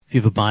If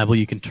you have a Bible,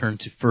 you can turn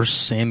to 1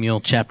 Samuel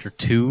chapter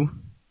 2.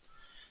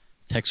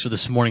 Text for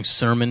this morning's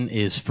sermon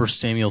is 1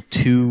 Samuel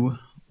 2,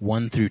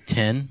 1 through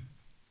 10.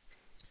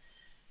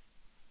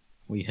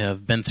 We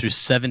have been through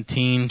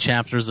 17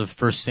 chapters of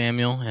 1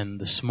 Samuel, and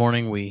this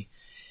morning we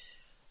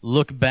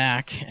look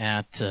back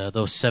at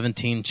those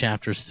 17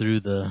 chapters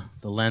through the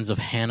lens of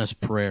Hannah's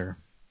prayer.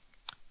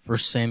 1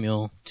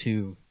 Samuel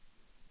 2.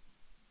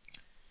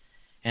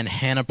 And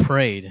Hannah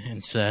prayed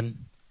and said,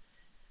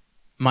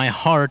 "My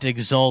heart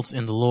exults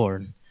in the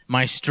Lord.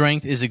 My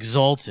strength is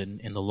exalted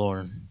in the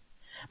Lord.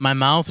 My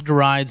mouth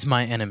derides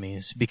my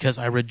enemies, because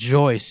I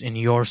rejoice in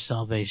your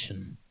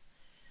salvation.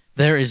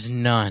 There is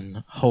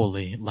none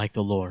holy like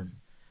the Lord.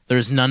 There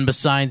is none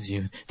besides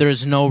you. There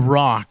is no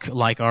rock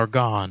like our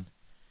God.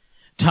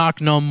 Talk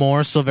no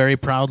more so very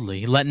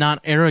proudly. Let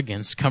not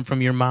arrogance come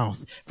from your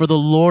mouth. For the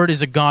Lord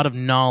is a God of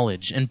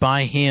knowledge, and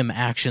by him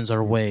actions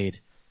are weighed.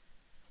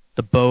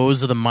 The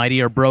bows of the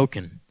mighty are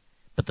broken,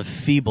 but the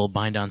feeble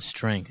bind on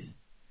strength.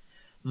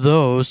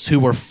 Those who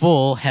were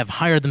full have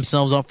hired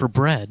themselves out for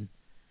bread,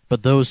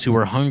 but those who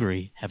were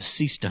hungry have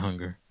ceased to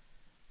hunger.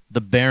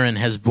 The barren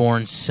has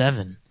borne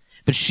 7,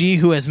 but she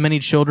who has many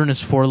children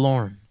is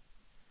forlorn.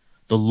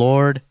 The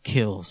Lord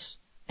kills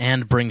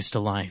and brings to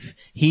life.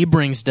 He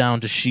brings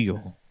down to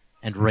Sheol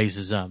and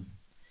raises up.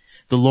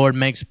 The Lord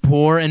makes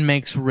poor and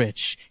makes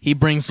rich. He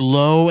brings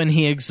low and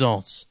he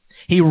exalts.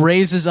 He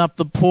raises up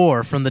the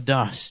poor from the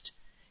dust.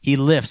 He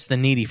lifts the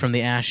needy from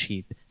the ash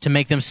heap to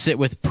make them sit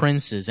with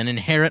princes and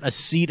inherit a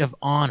seat of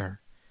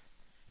honor.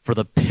 For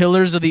the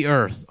pillars of the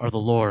earth are the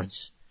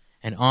Lord's,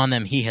 and on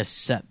them he has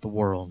set the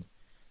world.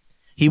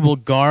 He will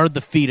guard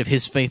the feet of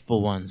his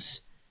faithful ones,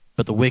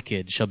 but the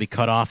wicked shall be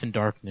cut off in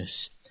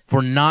darkness.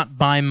 For not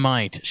by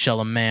might shall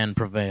a man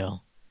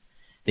prevail.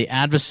 The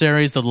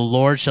adversaries of the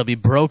Lord shall be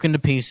broken to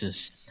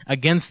pieces.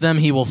 Against them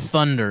he will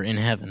thunder in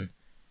heaven.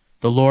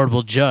 The Lord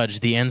will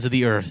judge the ends of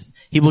the earth.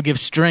 He will give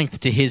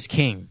strength to his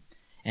king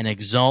and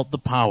exalt the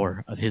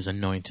power of his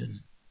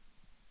anointed."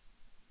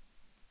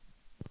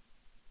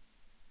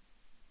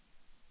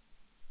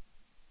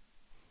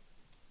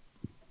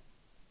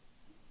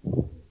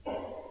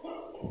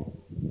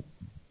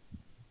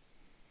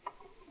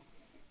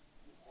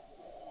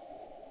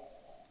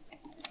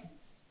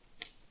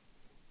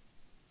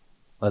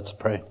 Let's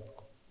pray.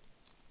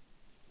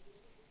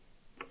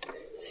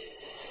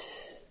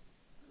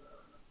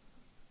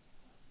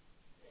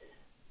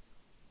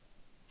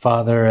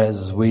 Father,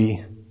 as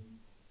we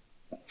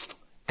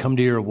come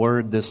to your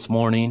word this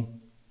morning,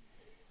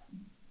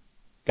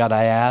 God,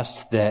 I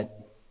ask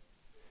that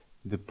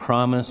the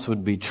promise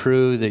would be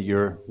true, that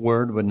your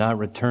word would not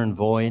return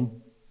void.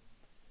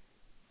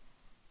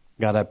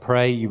 God, I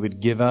pray you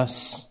would give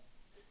us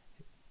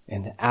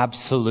an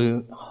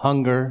absolute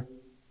hunger,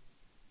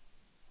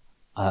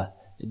 a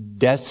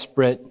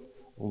desperate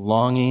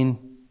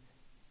longing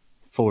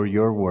for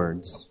your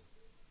words.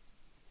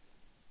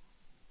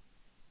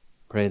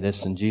 Pray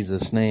this in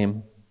Jesus'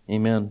 name.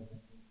 Amen.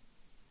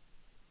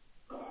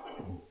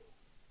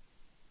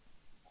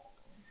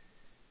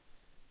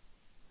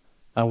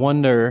 I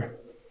wonder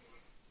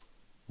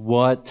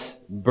what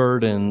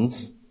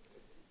burdens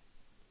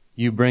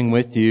you bring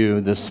with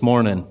you this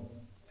morning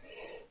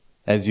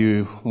as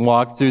you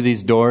walk through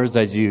these doors,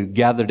 as you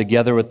gather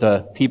together with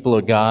the people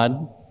of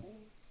God.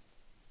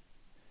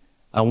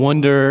 I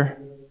wonder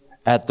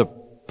at the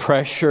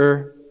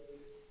pressure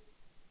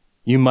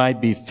you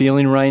might be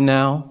feeling right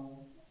now.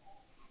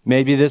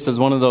 Maybe this is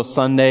one of those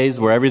Sundays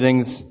where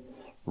everything's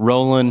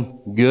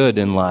rolling good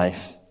in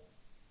life.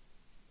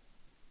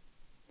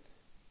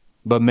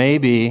 But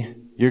maybe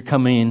you're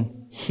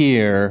coming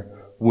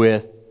here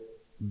with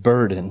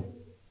burden,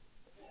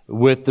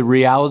 with the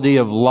reality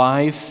of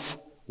life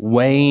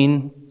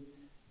weighing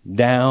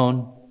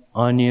down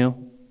on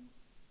you.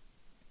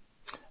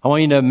 I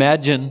want you to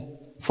imagine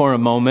for a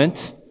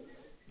moment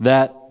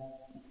that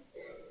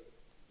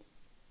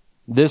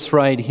this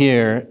right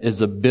here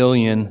is $1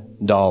 billion.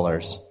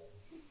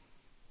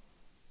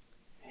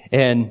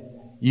 And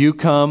you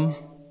come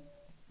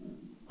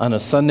on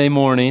a Sunday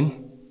morning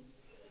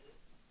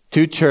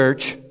to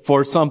church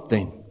for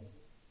something,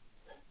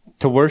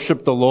 to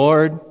worship the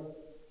Lord,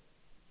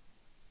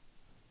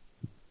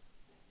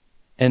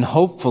 and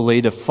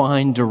hopefully to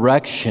find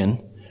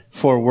direction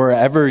for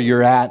wherever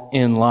you're at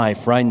in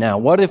life right now.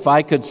 What if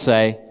I could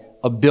say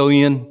 $1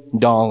 billion?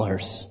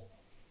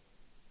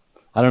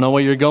 I don't know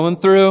what you're going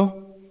through.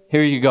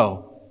 Here you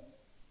go.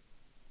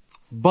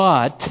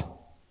 But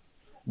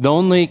the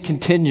only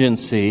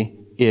contingency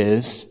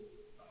is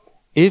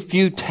if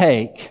you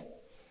take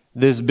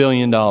this $1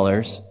 billion,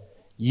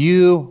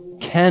 you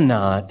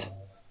cannot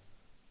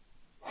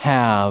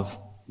have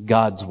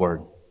God's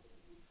word.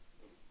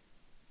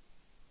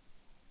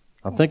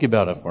 Now think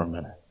about it for a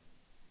minute.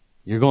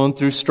 You're going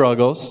through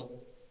struggles.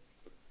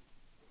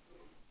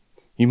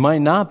 You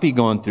might not be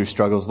going through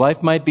struggles.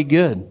 Life might be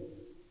good.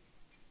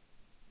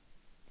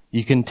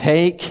 You can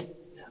take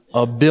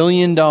 $1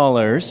 billion.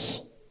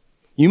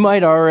 You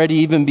might already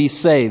even be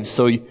saved.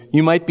 So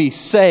you might be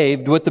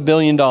saved with $1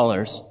 billion.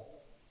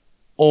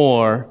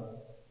 Or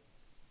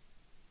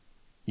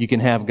you can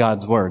have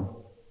God's Word.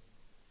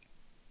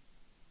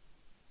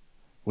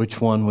 Which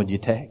one would you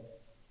take?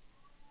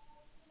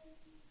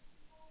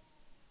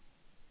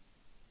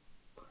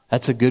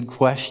 That's a good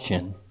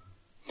question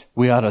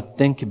we ought to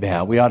think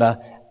about. We ought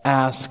to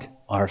ask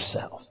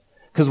ourselves.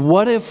 Because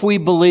what if we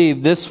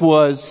believe this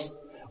was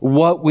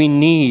what we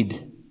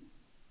need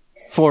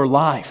for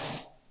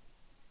life?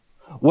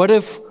 What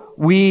if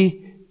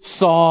we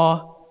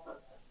saw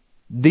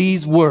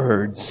these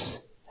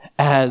words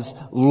as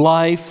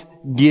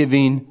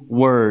life-giving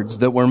words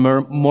that were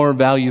more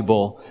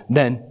valuable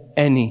than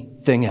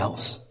anything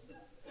else?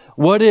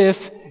 What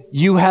if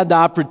you had the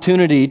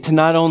opportunity to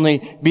not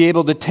only be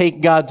able to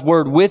take God's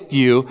Word with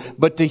you,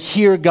 but to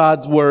hear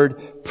God's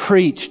Word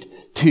preached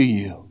to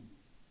you?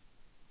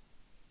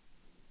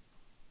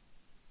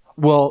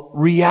 Well,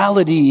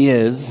 reality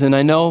is, and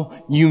I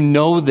know you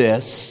know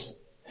this,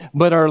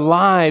 but our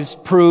lives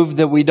prove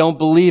that we don't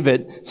believe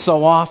it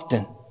so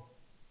often.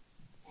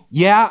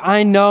 Yeah,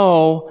 I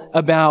know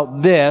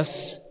about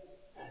this,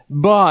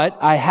 but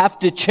I have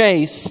to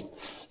chase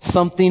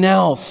something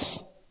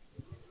else.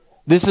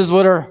 This is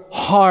what our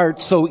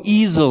hearts so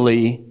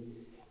easily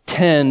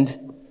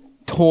tend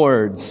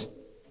towards.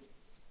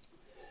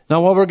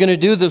 Now, what we're going to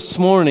do this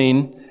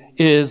morning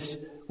is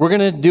we're going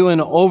to do an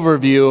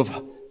overview of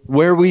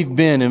where we've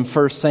been in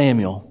 1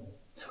 Samuel.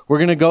 We're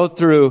going to go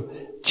through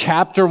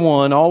chapter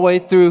 1 all the way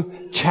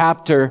through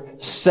chapter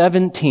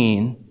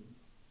 17.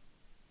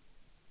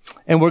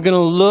 And we're going to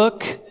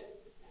look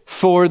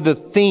for the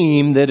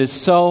theme that is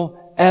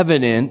so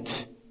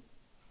evident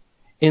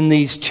in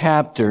these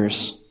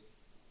chapters.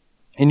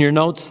 In your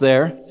notes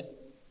there,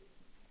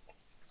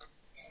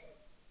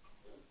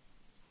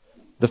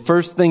 the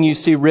first thing you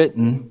see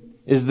written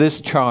is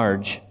this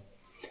charge: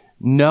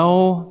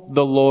 know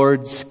the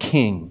Lord's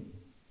king.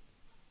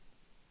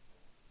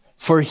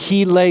 For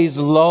he lays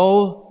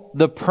low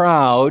the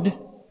proud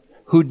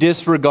who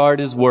disregard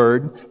his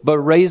word, but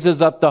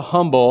raises up the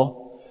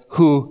humble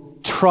who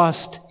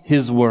trust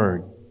his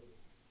word.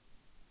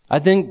 I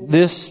think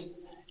this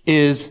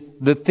is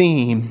the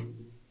theme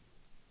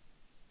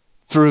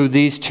through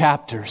these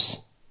chapters.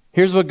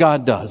 Here's what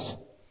God does.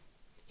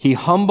 He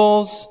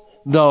humbles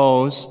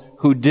those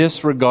who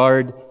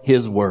disregard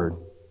his word.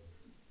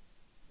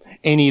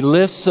 And he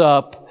lifts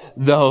up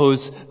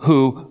those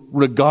who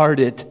regard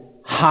it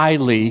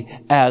highly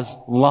as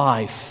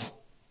life.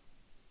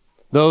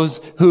 Those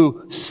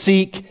who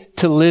seek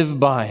to live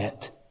by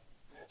it.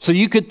 So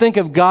you could think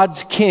of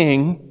God's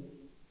king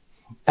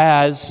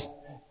as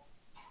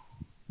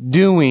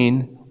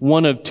doing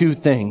one of two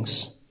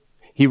things.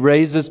 He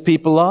raises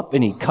people up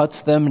and he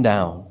cuts them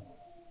down.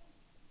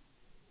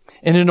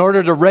 And in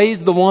order to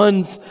raise the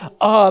ones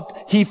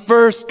up, he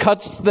first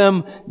cuts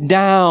them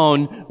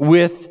down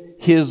with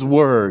his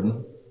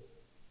word.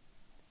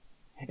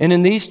 And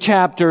in these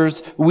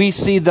chapters, we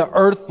see the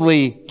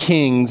earthly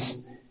kings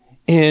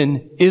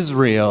in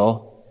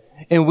Israel.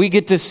 And we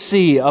get to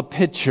see a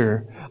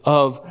picture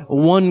of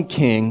one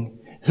king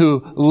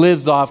who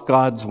lives off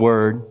God's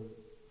word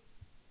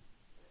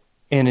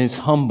and is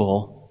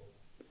humble,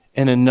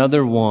 and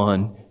another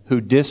one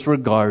who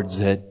disregards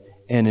it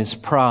and is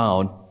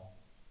proud.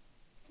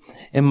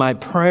 And my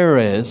prayer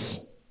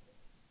is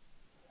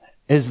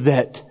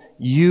that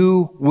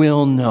you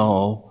will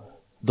know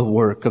the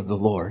work of the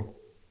Lord.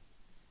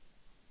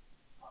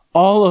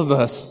 All of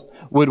us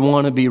would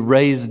want to be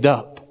raised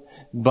up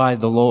by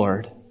the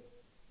Lord.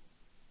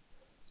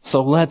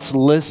 So let's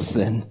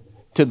listen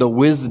to the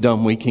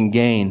wisdom we can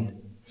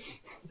gain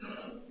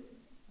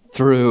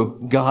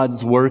through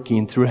God's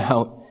working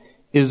throughout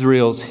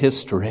Israel's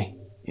history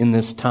in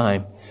this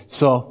time.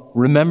 So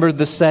remember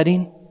the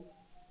setting?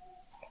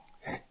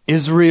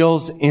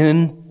 Israel's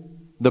in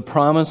the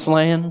promised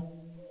land,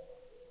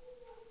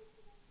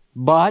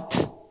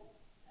 but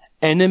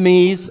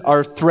enemies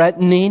are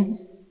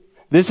threatening.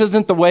 This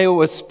isn't the way it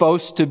was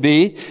supposed to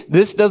be.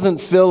 This doesn't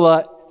feel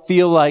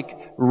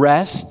like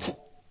rest.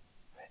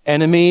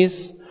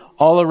 Enemies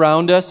all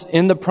around us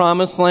in the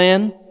promised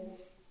land.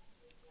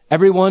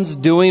 Everyone's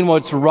doing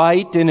what's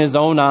right in his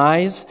own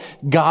eyes.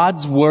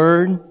 God's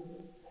word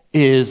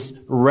is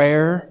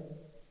rare.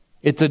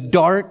 It's a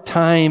dark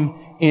time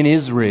in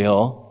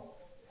Israel.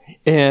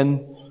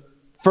 And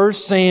 1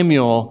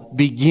 Samuel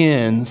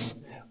begins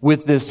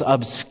with this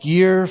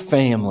obscure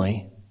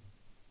family,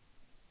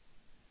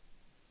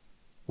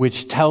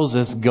 which tells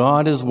us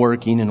God is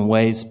working in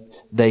ways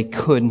they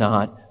could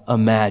not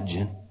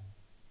imagine.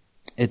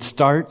 It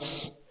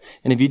starts,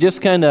 and if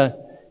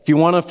you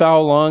want to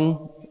follow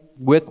along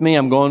with me,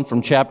 I'm going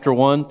from chapter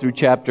 1 through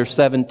chapter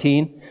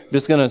 17. I'm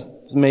just going to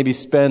maybe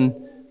spend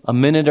a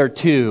minute or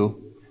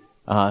two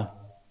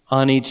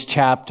on each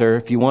chapter.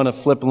 If you want to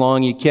flip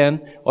along, you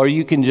can. Or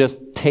you can just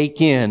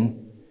take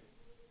in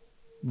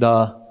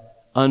the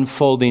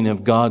unfolding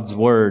of God's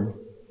Word.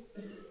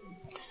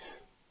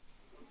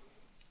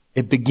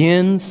 It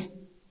begins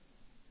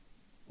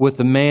with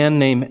a man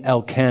named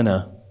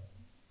Elkanah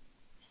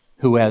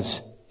who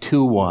has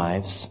 2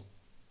 wives.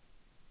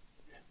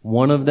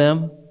 One of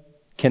them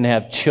can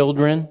have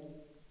children,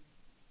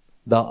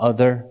 the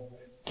other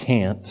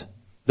can't.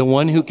 The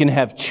one who can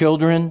have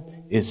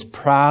children is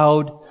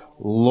proud,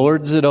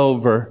 lords it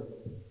over.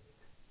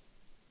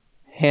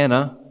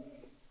 Hannah,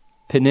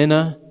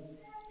 Peninnah,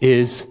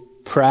 is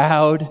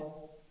proud.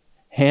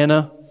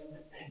 Hannah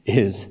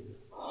is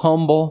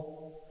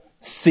humble,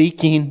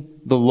 seeking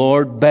the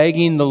Lord,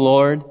 begging the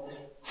Lord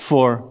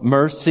for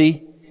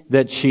mercy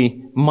that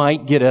she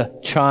might get a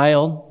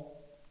child.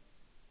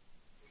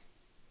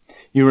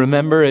 You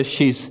remember as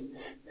she's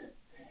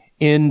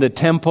in the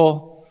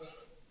temple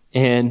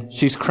and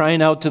she's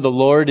crying out to the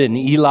Lord and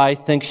Eli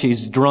thinks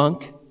she's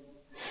drunk.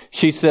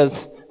 She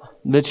says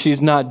that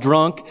she's not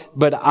drunk,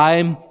 but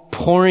I'm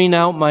pouring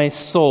out my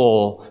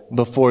soul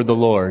before the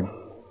Lord.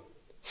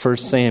 1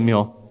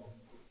 Samuel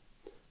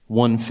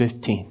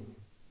 1:15.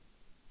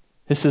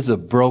 This is a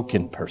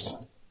broken person.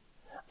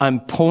 I'm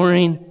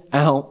pouring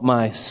out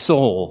my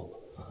soul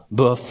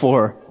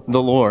before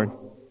the Lord.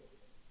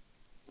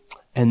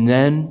 And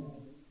then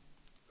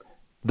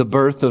the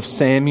birth of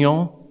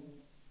Samuel,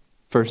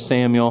 1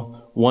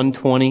 Samuel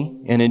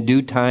 1:20, and in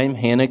due time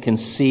Hannah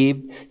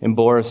conceived and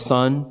bore a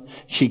son.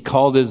 She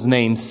called his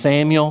name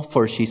Samuel,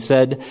 for she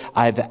said,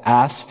 I've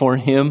asked for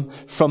him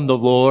from the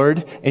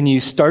Lord. And you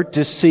start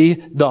to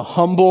see the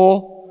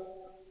humble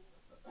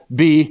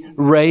be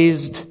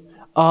raised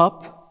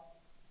up.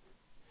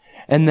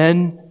 And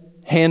then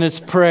Hannah's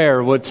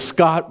prayer, what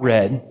Scott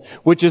read,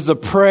 which is a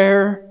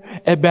prayer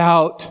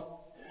about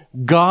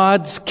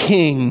God's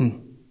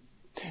king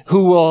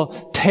who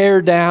will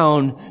tear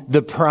down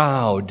the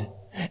proud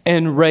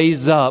and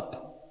raise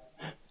up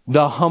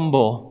the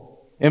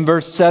humble. In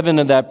verse 7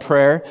 of that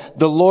prayer,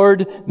 the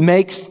Lord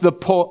makes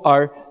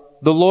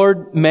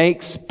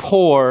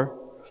poor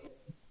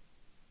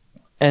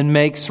and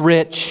makes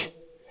rich.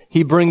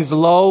 He brings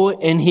low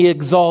and he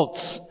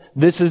exalts.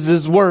 This is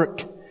his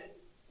work.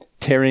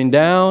 Tearing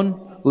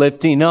down,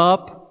 lifting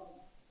up.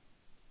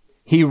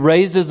 He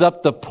raises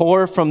up the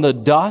poor from the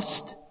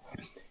dust.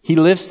 He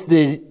lifts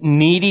the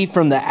needy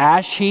from the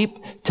ash heap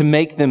to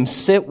make them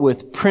sit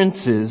with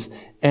princes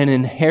and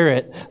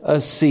inherit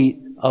a seat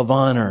of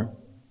honor.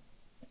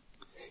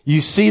 You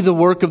see the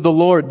work of the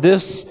Lord.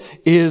 This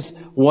is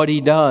what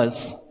he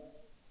does.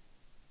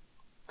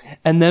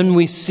 And then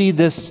we see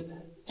this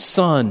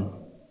son,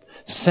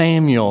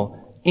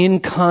 Samuel, in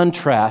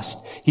contrast.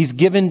 He's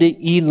given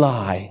to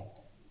Eli.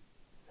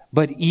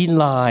 But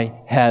Eli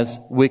has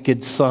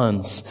wicked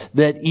sons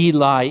that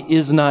Eli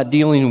is not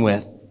dealing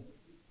with.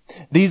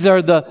 These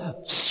are the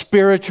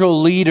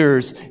spiritual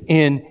leaders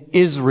in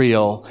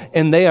Israel,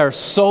 and they are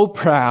so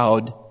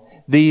proud,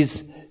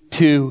 these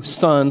two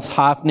sons,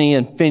 Hophni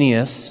and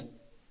Phinehas,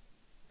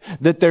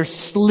 that they're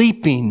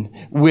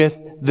sleeping with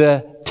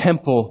the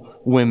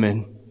temple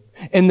women,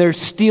 and they're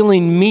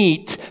stealing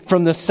meat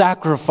from the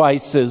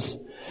sacrifices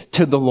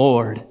to the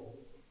Lord.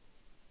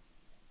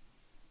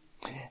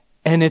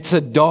 And it's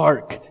a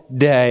dark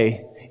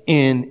day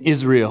in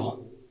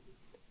Israel.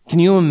 Can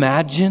you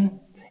imagine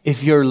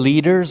if your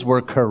leaders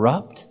were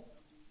corrupt?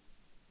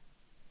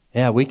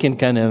 Yeah, we can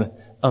kind of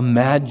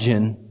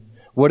imagine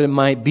what it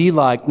might be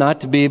like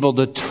not to be able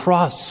to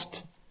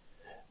trust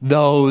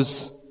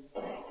those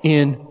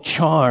in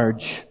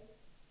charge.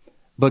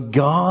 But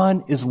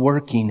God is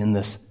working in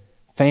this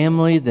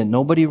family that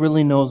nobody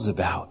really knows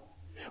about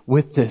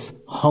with this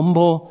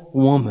humble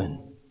woman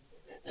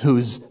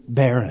who's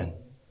barren.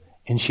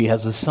 And she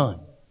has a son.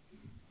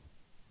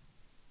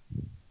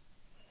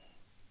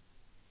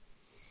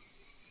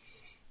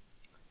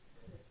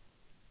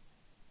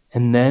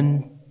 And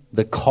then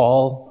the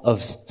call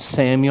of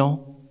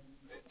Samuel.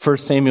 1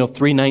 Samuel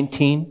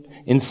 3:19.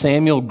 And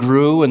Samuel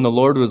grew and the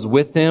Lord was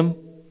with him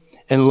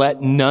and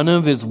let none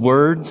of his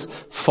words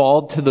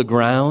fall to the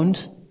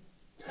ground.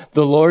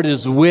 The Lord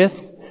is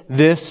with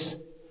this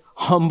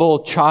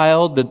humble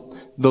child that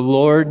the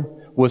Lord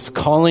was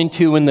calling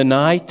to in the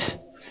night.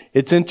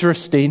 It's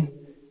interesting.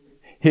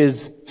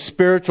 His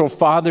spiritual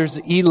father's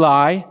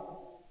Eli,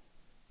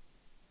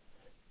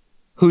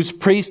 whose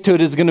priesthood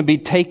is going to be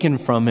taken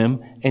from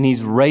him, and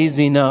he's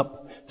raising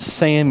up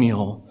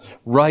Samuel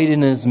right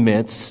in his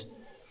midst.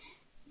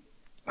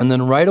 And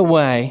then right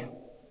away,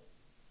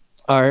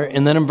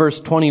 and then in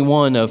verse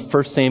 21 of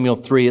 1 Samuel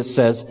 3, it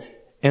says,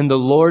 and the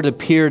Lord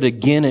appeared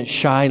again at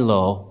Shiloh.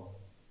 All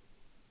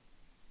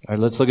right,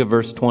 let's look at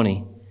verse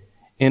 20.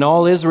 And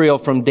all Israel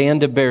from Dan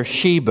to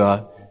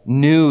Beersheba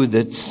knew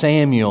that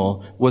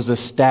Samuel was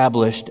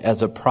established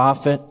as a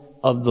prophet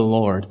of the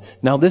Lord.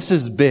 Now this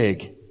is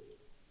big.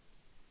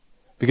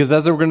 Because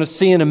as we're going to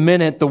see in a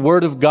minute, the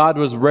word of God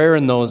was rare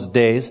in those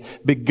days.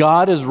 But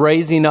God is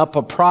raising up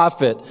a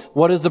prophet.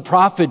 What does the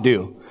prophet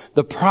do?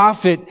 The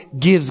prophet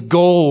gives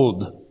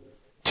gold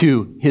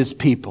to his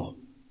people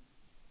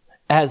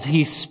as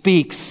he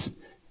speaks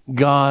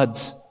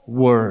God's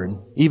word,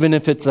 even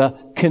if it's a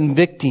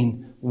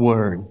convicting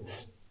word.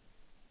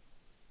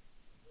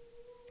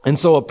 And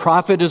so a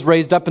prophet is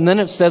raised up, and then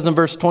it says in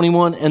verse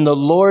 21, and the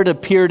Lord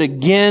appeared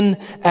again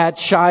at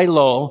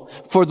Shiloh,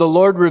 for the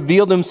Lord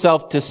revealed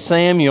himself to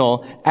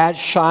Samuel at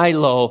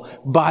Shiloh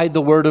by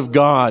the word of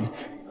God.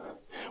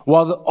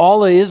 While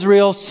all of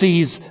Israel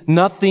sees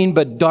nothing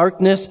but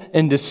darkness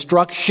and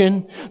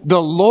destruction,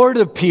 the Lord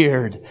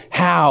appeared.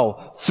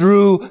 How?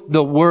 Through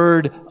the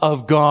Word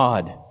of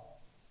God.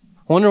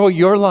 I wonder what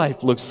your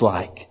life looks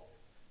like.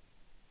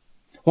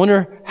 I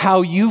wonder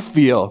how you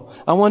feel.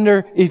 I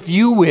wonder if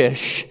you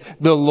wish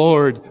the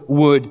Lord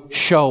would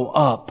show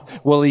up.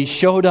 Well, He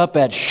showed up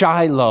at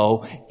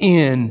Shiloh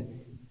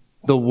in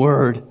the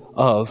Word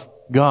of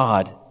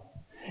God.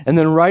 And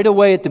then right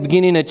away at the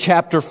beginning of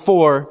chapter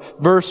 4,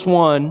 verse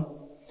 1,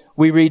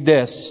 we read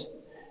this.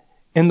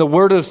 And the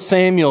word of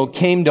Samuel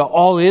came to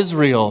all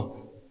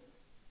Israel.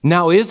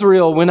 Now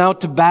Israel went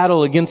out to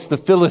battle against the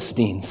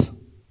Philistines.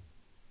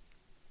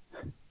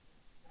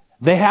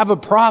 They have a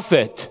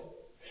prophet,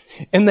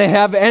 and they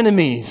have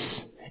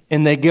enemies,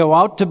 and they go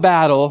out to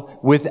battle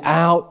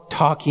without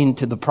talking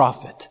to the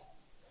prophet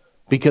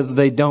because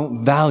they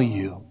don't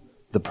value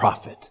the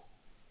prophet.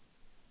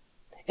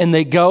 And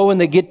they go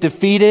and they get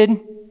defeated.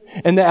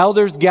 And the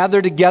elders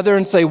gather together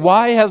and say,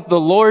 why has the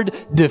Lord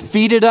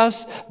defeated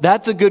us?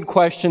 That's a good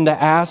question to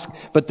ask.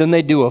 But then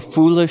they do a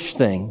foolish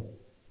thing.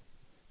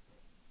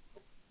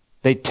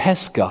 They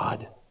test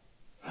God.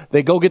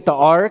 They go get the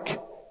ark,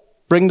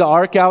 bring the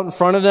ark out in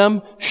front of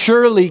them.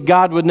 Surely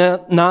God would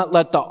not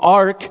let the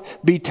ark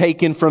be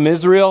taken from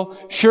Israel.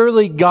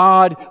 Surely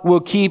God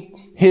will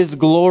keep His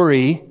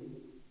glory.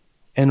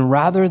 And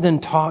rather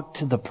than talk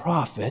to the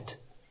prophet,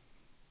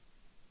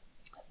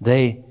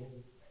 they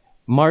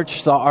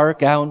march the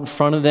ark out in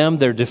front of them.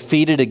 They're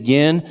defeated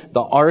again.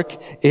 The ark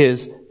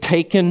is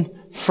taken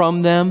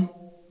from them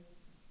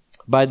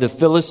by the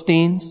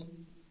Philistines.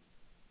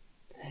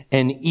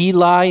 And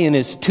Eli and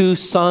his 2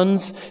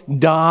 sons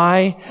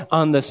die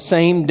on the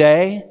same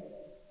day.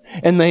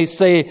 And they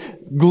say,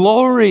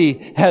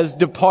 glory has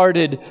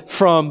departed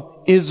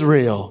from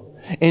Israel.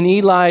 And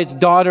Eli's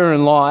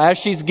daughter-in-law, as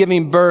she's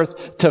giving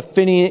birth to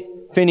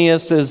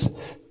Phinehas's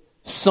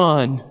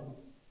son,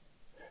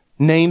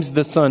 names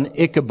the son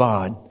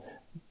Ichabod.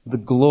 The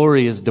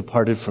glory is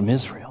departed from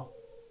Israel.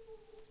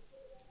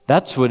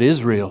 That's what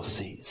Israel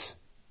sees.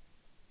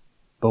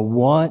 But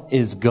what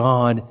is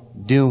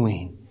God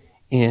doing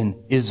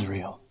in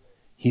Israel?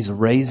 He's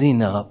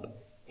raising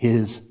up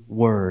His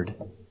word.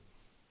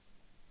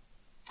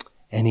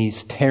 And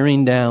He's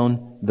tearing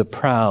down the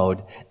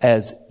proud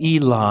as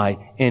Eli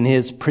and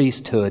his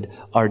priesthood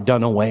are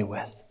done away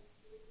with.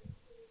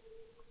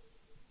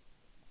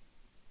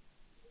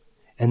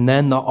 And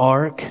then the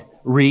ark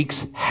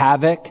wreaks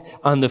havoc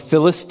on the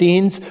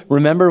Philistines.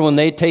 Remember when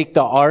they take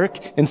the ark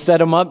and set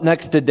him up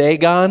next to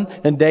Dagon,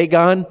 and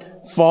Dagon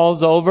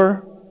falls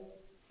over?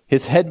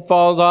 His head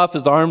falls off,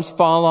 his arms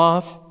fall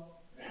off.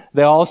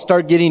 They all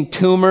start getting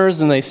tumors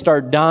and they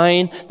start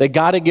dying. They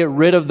got to get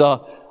rid of the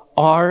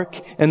ark,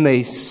 and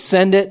they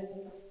send it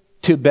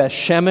to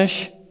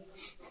Beth-Shemesh.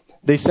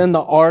 They send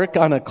the ark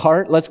on a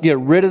cart. Let's get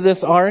rid of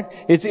this ark.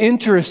 It's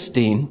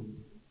interesting.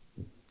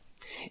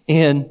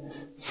 In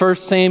 1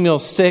 Samuel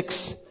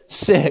 6,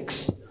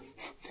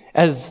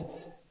 as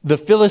the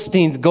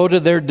Philistines go to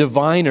their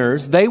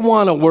diviners, they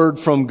want a word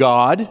from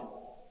God.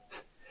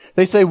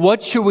 They say,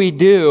 what should we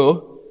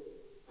do?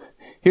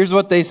 Here's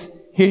what they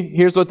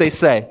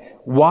say.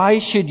 Why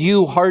should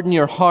you harden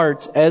your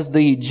hearts as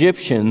the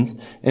Egyptians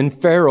and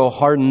Pharaoh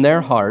hardened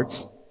their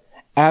hearts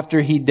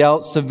after he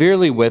dealt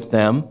severely with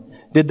them?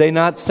 Did they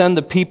not send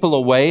the people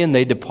away and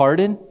they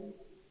departed?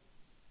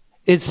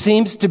 It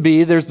seems to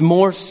be there's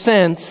more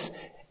sense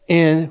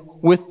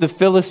with the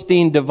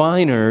Philistine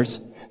diviners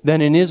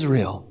than in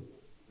Israel.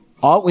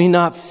 Ought we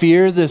not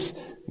fear this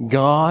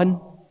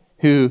God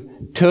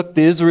who took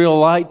the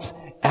Israelites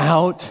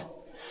out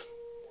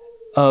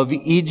of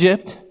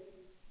Egypt?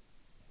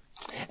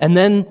 And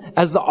then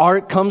as the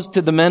ark comes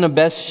to the men of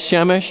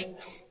Beth-Shemesh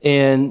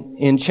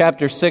in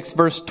chapter 6,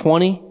 verse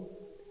 20,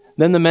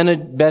 then the men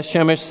of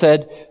Beth-Shemesh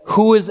said,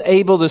 who is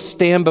able to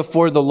stand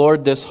before the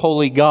Lord, this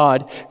holy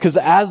God? Because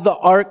as the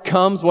ark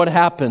comes, what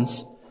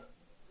happens?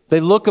 They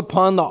look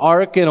upon the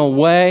ark in a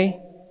way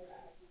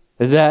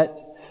that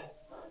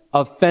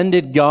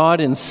offended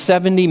God, and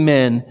 70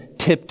 men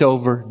tipped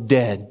over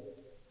dead.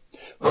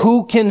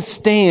 Who can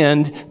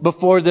stand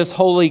before this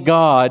holy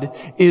God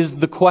is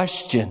the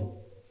question.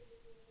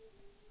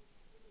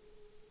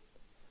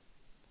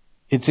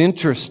 It's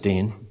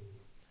interesting.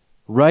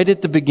 Right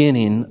at the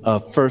beginning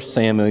of 1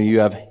 Samuel, you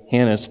have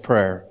Hannah's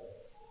prayer.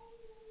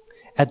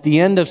 At the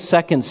end of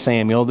 2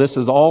 Samuel, this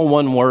is all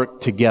one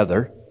work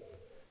together.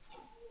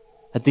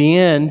 At the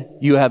end,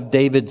 you have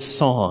David's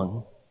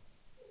song.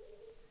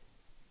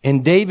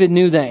 And David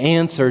knew the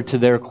answer to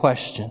their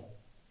question.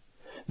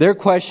 Their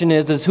question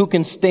is who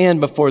can stand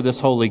before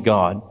this holy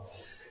God?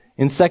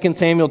 In 2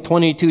 Samuel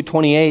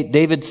 22:28,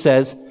 David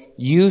says,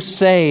 you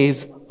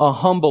save a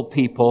humble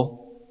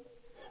people,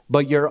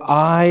 but your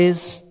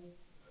eyes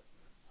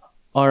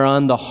are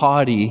on the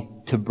haughty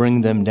to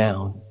bring them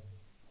down.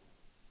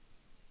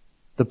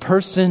 The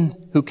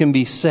person who can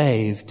be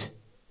saved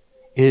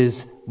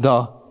is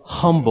the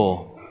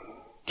humble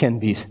can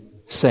be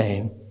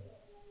saved.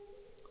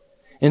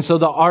 And so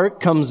the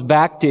ark comes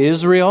back to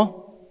Israel.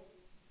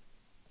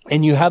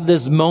 And you have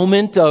this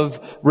moment of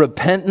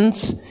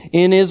repentance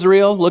in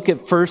Israel. Look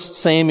at 1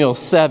 Samuel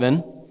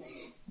 7.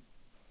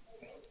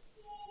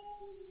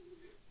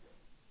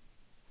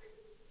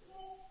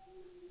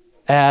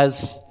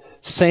 As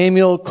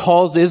Samuel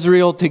calls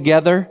Israel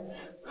together,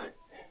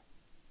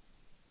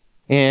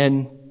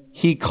 and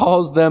he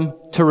calls them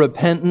to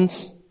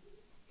repentance.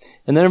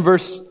 And then in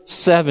verse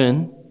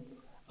 7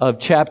 of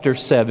chapter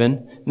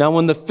 7, now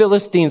when the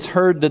Philistines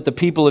heard that the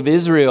people of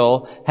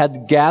Israel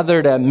had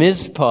gathered at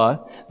Mizpah,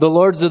 the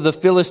lords of the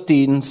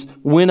Philistines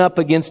went up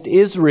against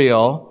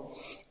Israel.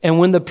 And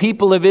when the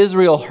people of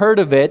Israel heard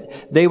of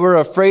it, they were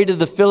afraid of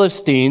the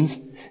Philistines.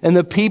 And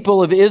the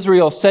people of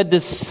Israel said to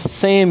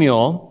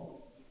Samuel,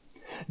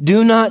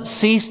 "Do not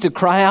cease to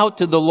cry out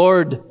to the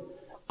Lord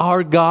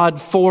our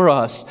God for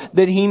us,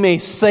 that he may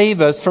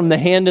save us from the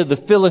hand of the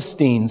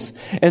Philistines."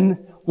 And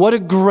what a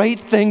great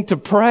thing to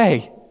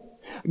pray.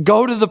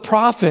 Go to the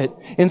prophet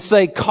and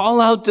say,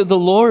 call out to the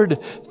Lord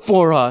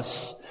for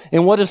us.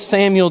 And what does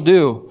Samuel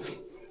do?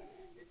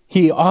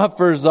 He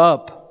offers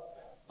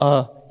up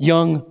a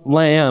young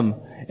lamb.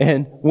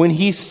 And when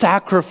he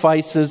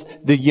sacrifices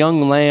the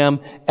young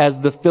lamb as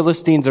the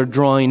Philistines are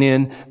drawing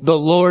in, the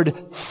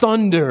Lord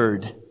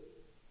thundered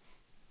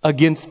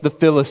against the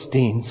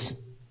Philistines.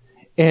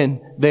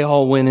 And they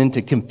all went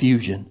into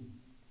confusion.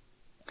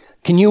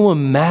 Can you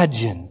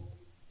imagine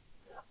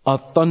a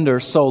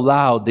thunder so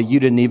loud that you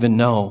didn't even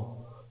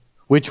know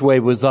which way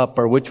was up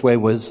or which way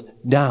was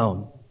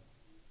down?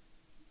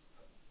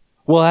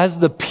 Well, as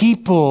the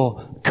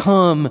people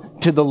come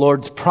to the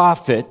Lord's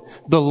prophet,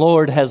 the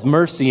Lord has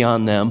mercy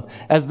on them.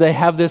 As they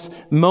have this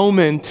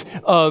moment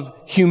of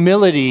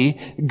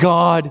humility,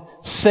 God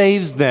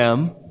saves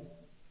them.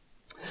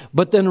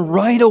 But then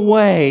right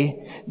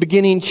away,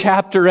 beginning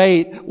chapter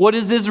 8, what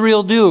does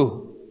Israel do?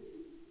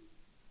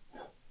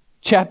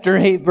 Chapter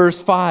 8, verse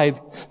 5.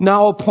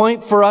 Now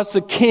appoint for us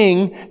a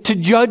king to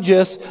judge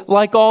us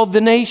like all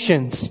the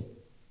nations.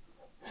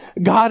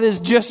 God has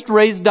just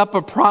raised up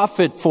a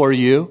prophet for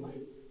you.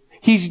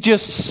 He's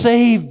just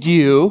saved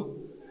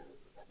you.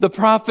 The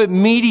prophet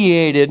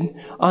mediated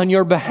on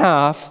your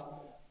behalf.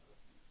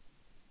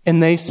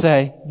 And they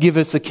say, give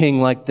us a king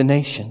like the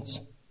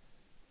nations.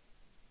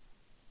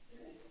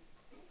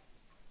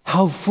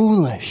 How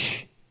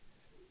foolish.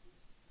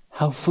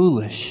 How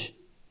foolish.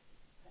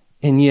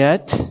 And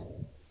yet,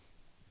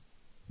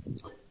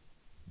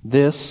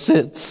 this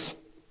sits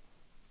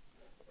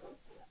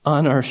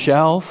on our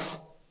shelf,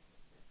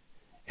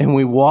 and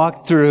we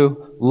walk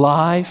through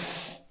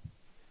life,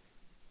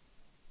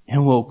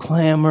 and we'll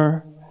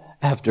clamor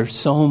after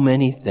so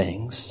many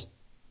things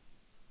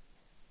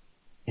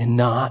and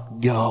not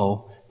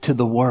go to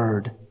the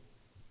Word,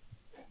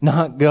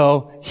 not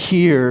go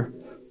hear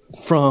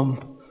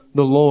from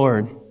the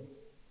Lord.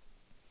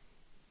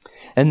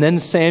 And then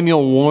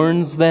Samuel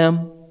warns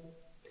them.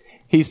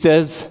 He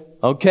says,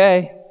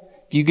 okay,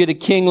 if you get a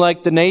king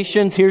like the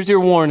nations, here's your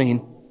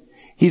warning.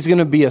 He's going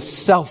to be a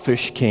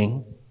selfish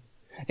king.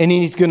 And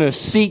he's going to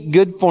seek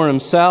good for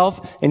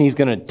himself. And he's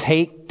going to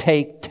take.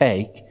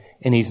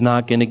 And he's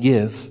not going to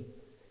give.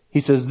 He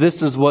says,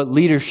 this is what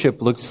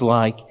leadership looks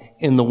like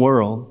in the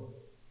world.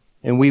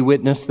 And we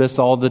witness this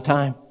all the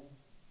time.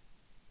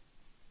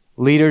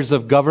 Leaders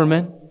of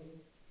government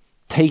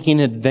taking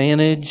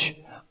advantage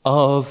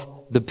of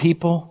the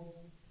people.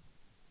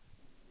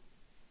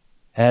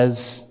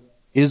 As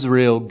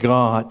Israel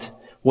got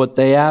what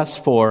they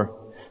asked for.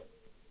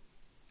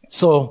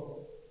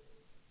 So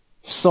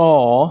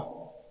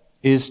Saul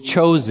is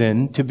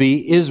chosen to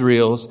be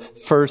Israel's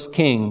first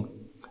king.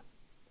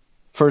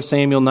 1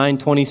 Samuel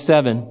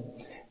 9:27.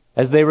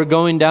 As they were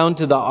going down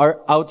to the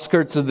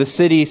outskirts of the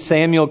city,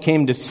 Samuel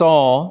came to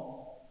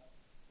Saul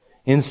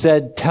and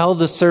said, "Tell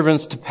the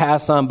servants to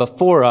pass on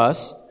before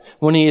us."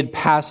 When he had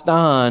passed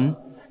on,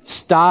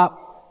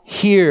 "Stop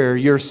here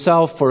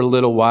yourself for a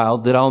little while,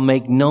 that I'll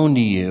make known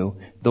to you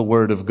the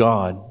word of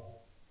God."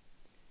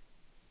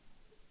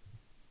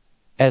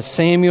 As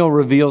Samuel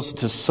reveals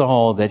to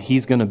Saul that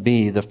he's going to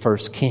be the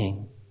first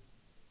king,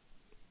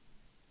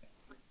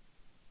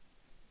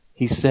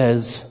 he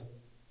says,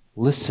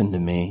 "Listen to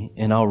me,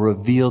 and I'll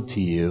reveal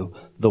to you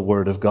the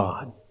word of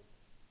God."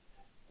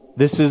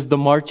 This is the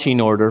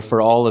marching order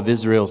for all of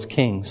Israel's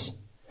kings.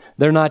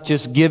 They're not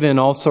just given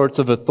all sorts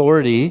of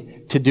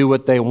authority to do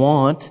what they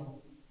want,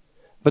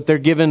 but they're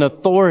given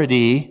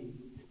authority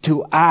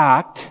to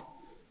act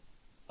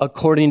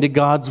according to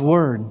God's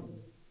word.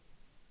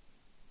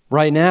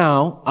 Right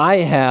now, I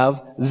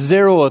have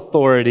zero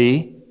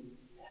authority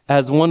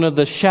as one of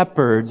the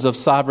shepherds of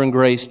Sovereign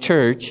Grace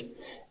Church,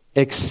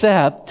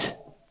 except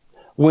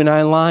when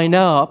I line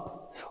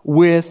up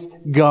with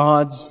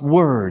God's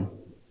word.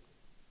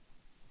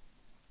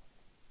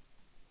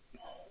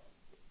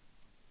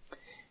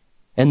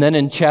 And then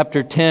in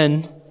chapter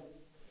 10,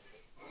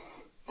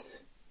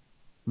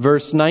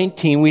 verse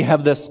 19, we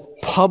have this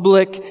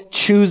public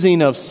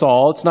choosing of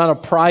Saul. It's not a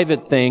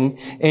private thing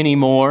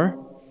anymore.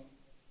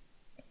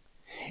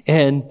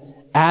 And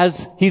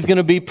as he's going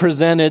to be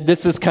presented,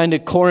 this is kind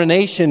of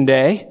coronation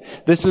day.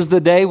 This is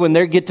the day when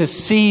they get to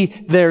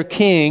see their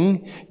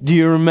king. Do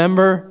you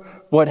remember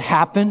what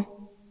happened?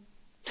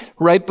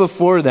 Right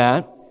before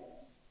that,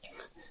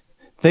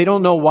 they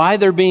don't know why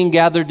they're being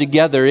gathered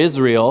together,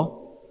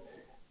 Israel.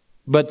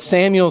 But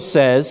Samuel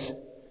says,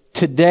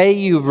 today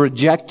you've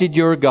rejected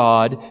your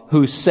God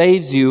who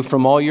saves you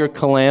from all your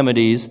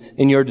calamities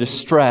and your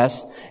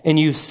distress. And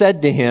you've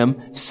said to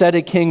him, set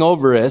a king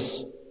over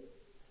us.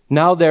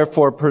 Now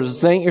therefore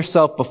present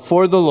yourself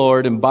before the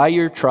Lord and by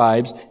your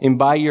tribes and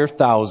by your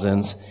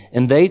thousands.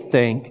 And they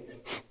think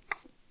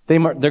they're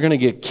going to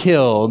get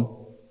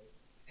killed.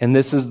 And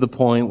this is the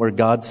point where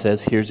God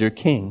says, here's your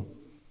king.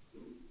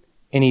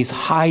 And he's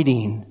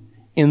hiding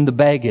in the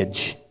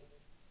baggage.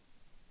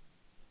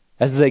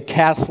 As they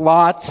cast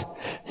lots,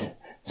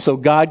 so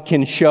God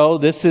can show,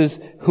 this is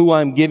who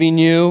I'm giving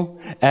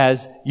you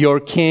as your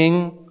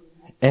king.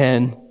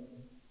 And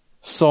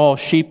Saul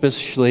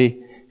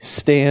sheepishly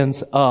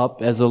stands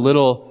up as a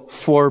little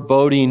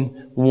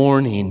foreboding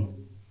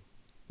warning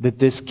that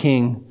this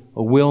king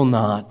will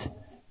not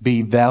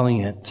be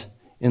valiant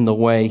in the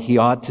way he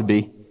ought to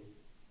be.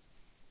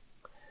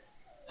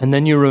 And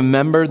then you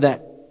remember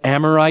that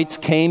Amorites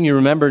came. You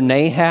remember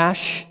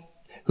Nahash,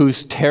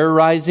 who's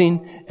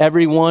terrorizing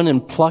everyone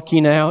and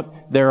plucking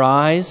out their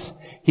eyes.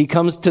 He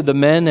comes to the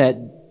men at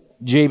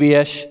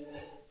Jabesh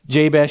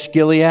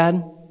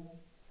Gilead,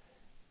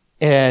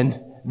 and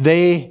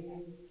they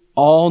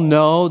all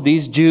know,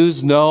 these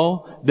Jews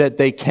know, that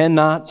they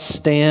cannot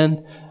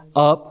stand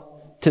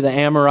up to the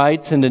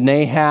Amorites and to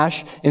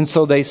Nahash, and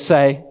so they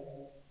say,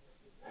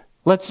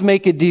 let's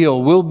make a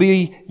deal. We'll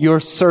be your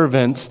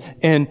servants,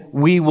 and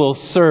we will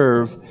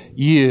serve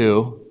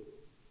you.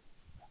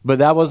 But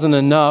that wasn't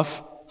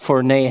enough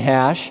for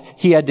Nahash.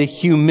 He had to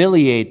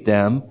humiliate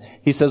them.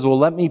 He says, well,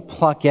 let me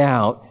pluck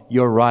out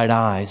your right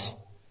eyes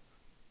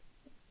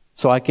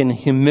so I can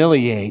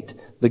humiliate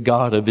the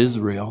God of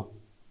Israel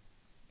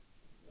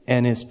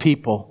and his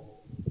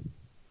people.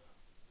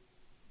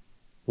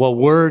 Well,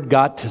 word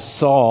got to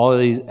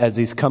Saul as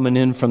he's coming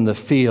in from the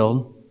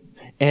field,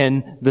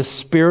 and the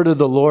Spirit of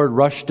the Lord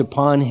rushed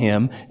upon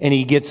him, and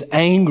he gets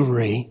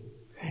angry,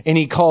 and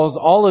he calls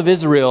all of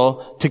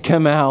Israel to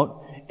come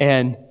out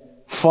and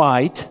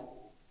fight.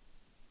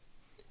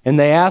 And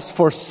they asked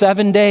for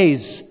 7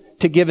 days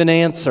to give an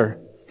answer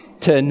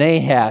to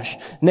Nahash.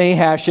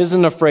 Nahash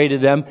isn't afraid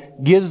of them,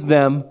 gives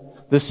them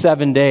the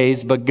 7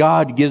 days, but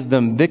God gives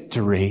them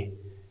victory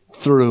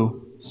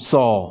through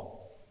Saul.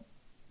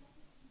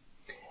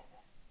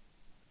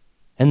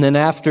 And then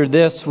after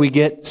this, we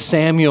get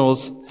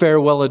Samuel's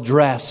farewell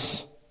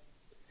address,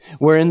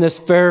 where in this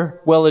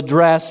farewell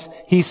address,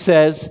 he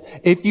says,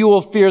 if you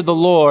will fear the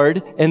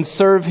Lord and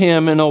serve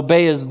him and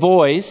obey his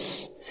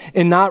voice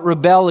and not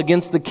rebel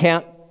against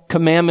the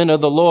commandment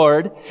of the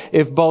Lord,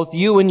 if both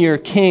you and your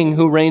king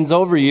who reigns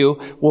over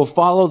you will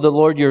follow the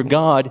Lord your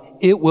God,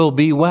 it will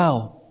be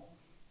well.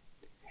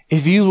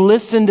 If you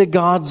listen to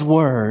God's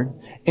word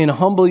and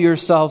humble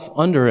yourself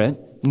under it,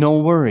 no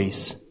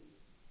worries.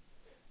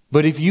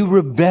 But if you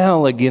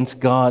rebel against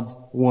God's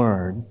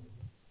word,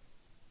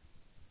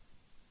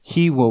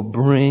 he will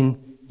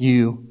bring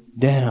you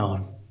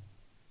down.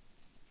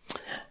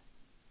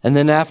 And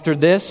then after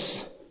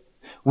this,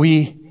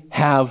 we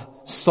have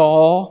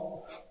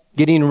Saul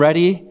getting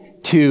ready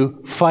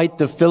to fight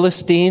the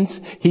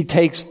Philistines. He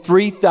takes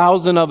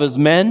 3,000 of his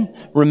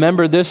men.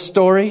 Remember this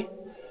story?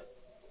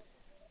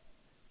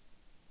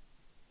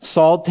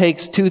 Saul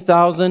takes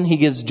 2,000. He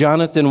gives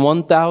Jonathan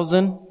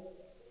 1,000.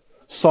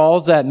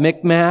 Saul's at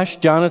Michmash.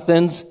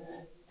 Jonathan's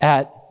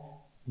at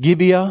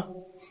Gibeah.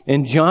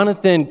 And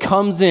Jonathan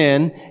comes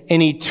in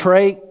and he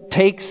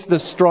takes the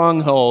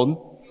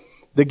stronghold,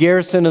 the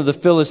garrison of the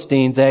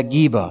Philistines at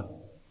Geba.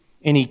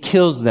 And he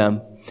kills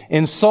them.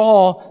 And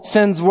Saul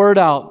sends word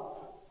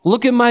out,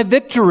 look at my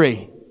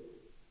victory.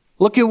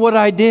 Look at what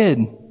I did.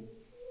 He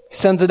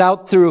sends it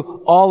out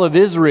through all of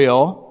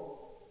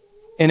Israel.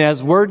 And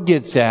as word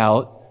gets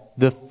out,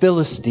 the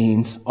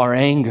Philistines are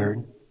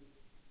angered.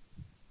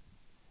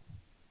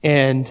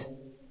 And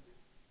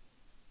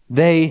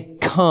they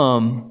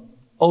come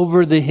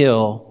over the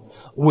hill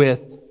with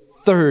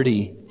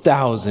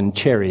 30,000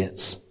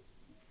 chariots.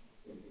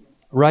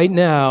 Right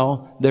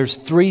now, there's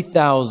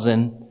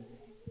 3,000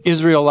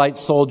 Israelite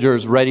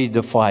soldiers ready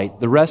to fight.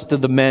 The rest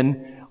of the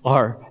men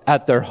are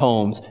at their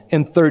homes,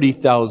 and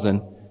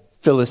 30,000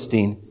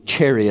 Philistine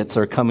chariots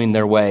are coming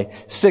their way.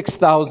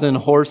 6,000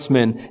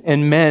 horsemen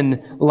and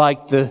men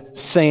like the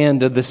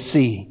sand of the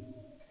sea.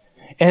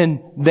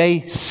 And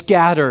they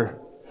scatter.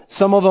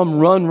 Some of them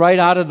run right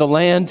out of the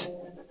land,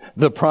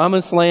 the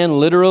promised land,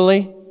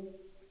 literally.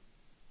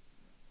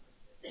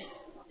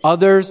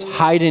 Others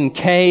hide in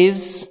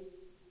caves.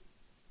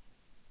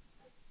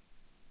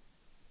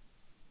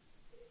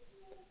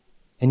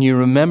 And you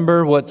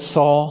remember what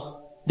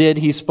Saul did?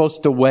 He's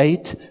supposed to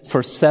wait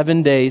for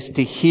 7 days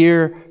to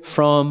hear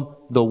from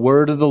the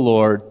word of the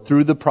Lord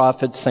through the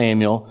prophet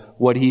Samuel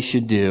what he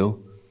should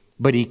do.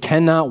 But he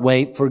cannot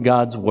wait for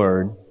God's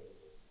word.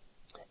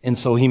 And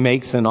so he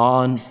makes an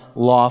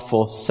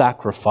unlawful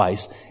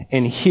sacrifice.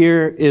 And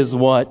here is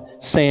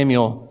what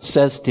Samuel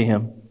says to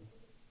him.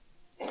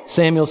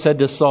 Samuel said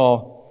to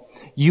Saul,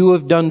 "You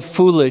have done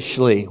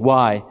foolishly."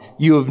 Why?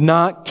 "You have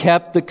not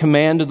kept the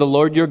command of the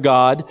Lord your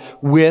God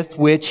with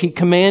which he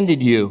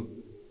commanded you.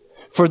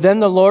 For then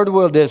the Lord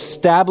will have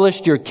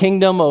established your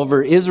kingdom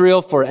over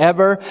Israel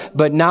forever,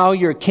 but now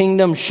your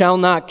kingdom shall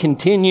not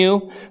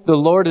continue. The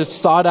Lord has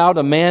sought out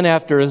a man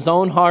after his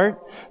own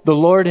heart. The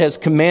Lord has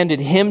commanded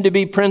him to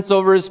be prince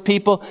over his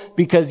people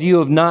because you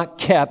have not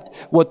kept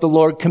what the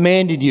Lord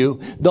commanded you."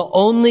 The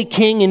only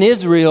king in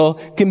Israel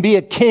can be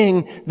a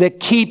king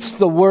that keeps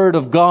the word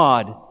of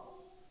God,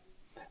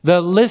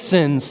 that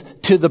listens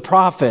to the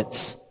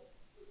prophets.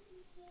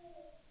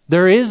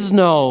 There is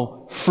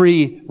no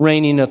free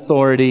reigning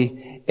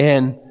authority.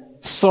 And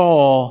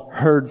Saul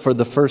heard for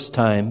the first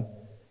time,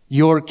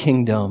 your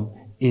kingdom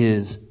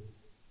is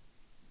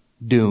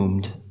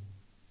doomed.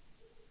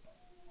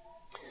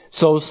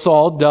 So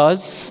Saul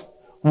does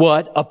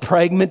what a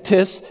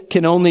pragmatist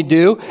can only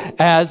do.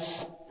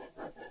 As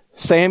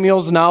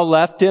Samuel's now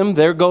left him,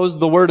 there goes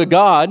the word of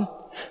God.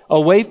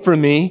 Away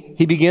from me,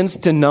 he begins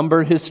to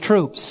number his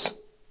troops.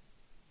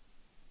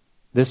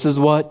 This is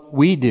what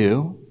we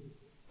do.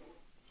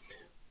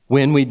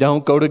 When we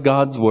don't go to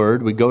God's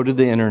Word, we go to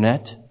the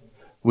internet,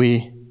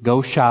 we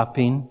go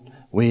shopping,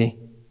 we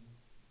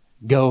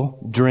go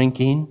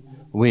drinking,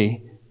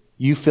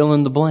 you fill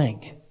in the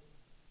blank.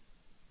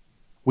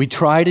 We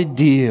try to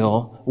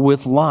deal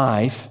with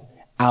life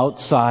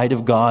outside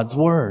of God's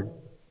Word.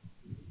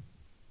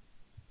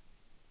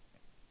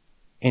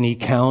 And he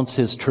counts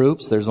his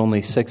troops. There's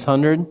only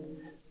 600.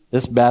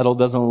 This battle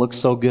doesn't look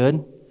so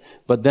good.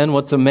 But then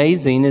what's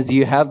amazing is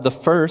you have the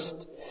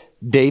first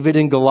David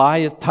and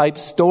Goliath type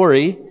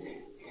story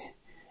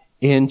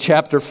in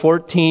chapter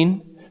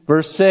 14,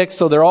 verse 6.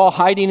 So they're all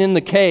hiding in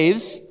the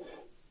caves.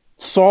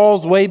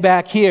 Saul's way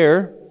back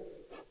here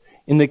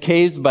in the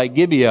caves by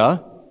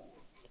Gibeah.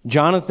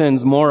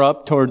 Jonathan's more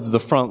up towards the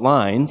front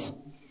lines.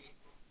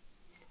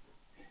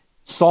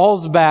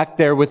 Saul's back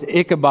there with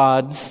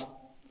Ichabod's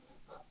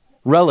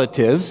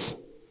relatives,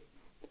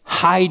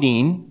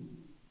 hiding.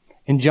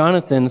 And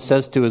Jonathan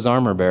says to his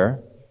armor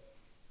bearer,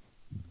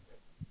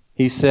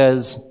 he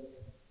says,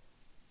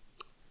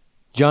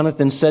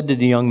 Jonathan said to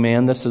the young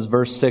man, this is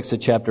verse 6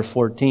 of chapter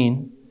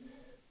 14,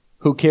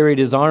 who carried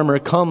his armor,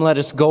 "Come, let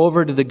us go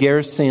over to the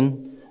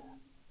garrison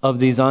of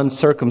these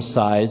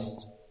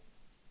uncircumcised.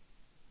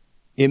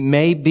 It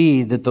may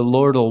be that the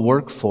Lord will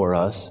work for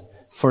us,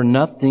 for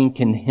nothing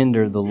can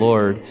hinder the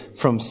Lord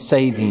from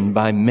saving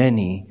by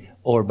many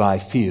or by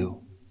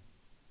few."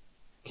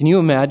 Can you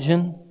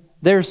imagine?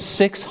 There's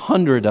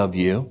 600 of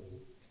you,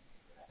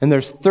 and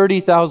there's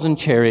 30,000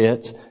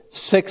 chariots,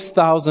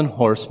 6,000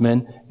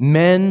 horsemen,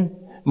 men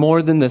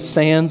more than the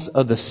sands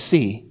of the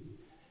sea.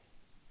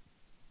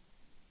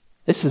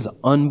 This is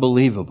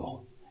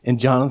unbelievable. And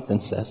Jonathan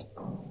says,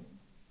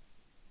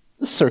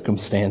 the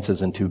circumstance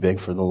isn't too big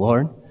for the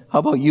Lord. How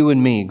about you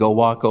and me go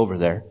walk over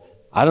there?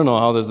 I don't know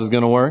how this is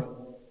going to work,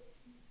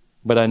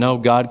 but I know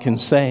God can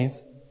save.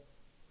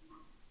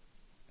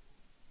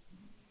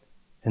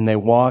 And they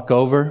walk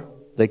over.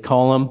 They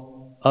call him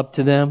up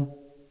to them.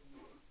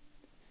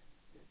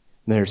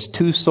 There's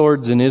 2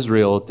 swords in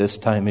Israel at this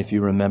time, if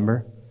you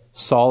remember.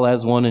 Saul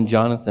has one and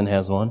Jonathan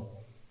has one.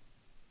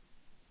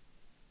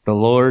 The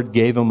Lord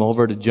gave him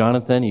over to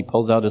Jonathan. He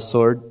pulls out his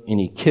sword and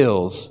he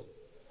kills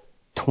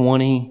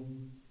 20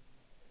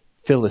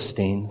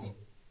 Philistines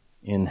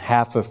in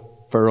half a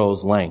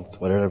furrow's length,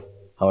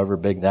 however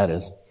big that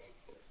is.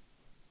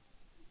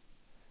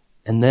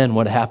 And then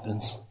what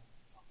happens?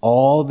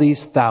 All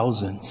these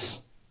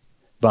thousands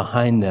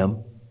behind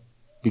them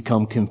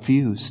become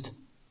confused.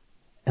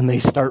 And they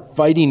start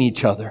fighting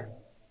each other.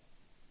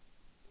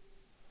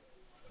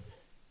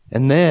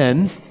 And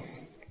then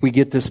we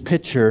get this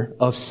picture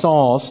of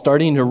Saul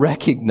starting to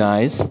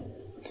recognize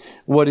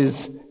what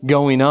is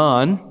going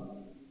on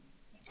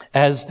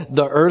as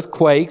the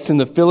earthquakes and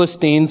the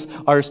Philistines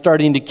are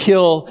starting to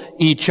kill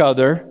each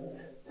other.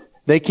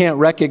 They can't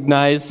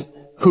recognize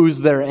who's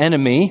their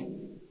enemy.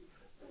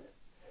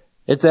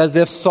 It's as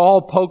if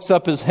Saul pokes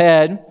up his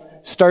head,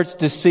 starts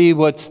to see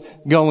what's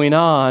going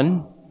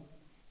on,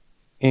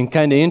 and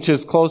kind of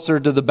inches closer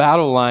to the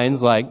battle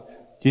lines like,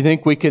 do you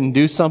think we can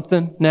do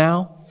something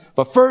now?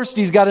 But first,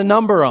 he's got to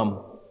number them.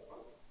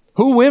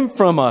 Who went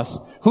from us?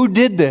 Who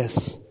did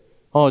this?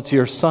 Oh, it's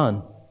your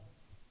son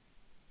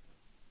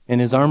and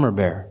his armor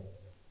bearer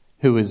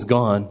who is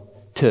gone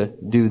to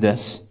do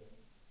this.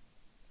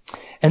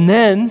 And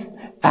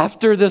then,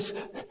 after this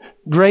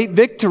great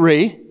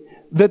victory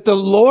that the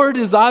Lord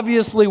is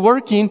obviously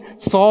working,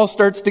 Saul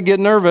starts to get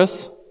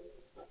nervous.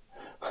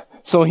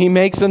 So he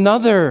makes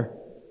another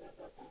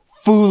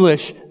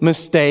foolish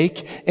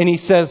mistake, and he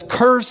says,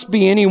 "Cursed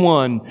be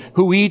anyone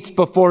who eats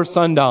before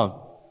sundown."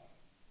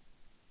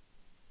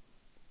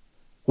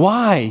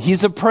 Why?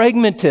 He's a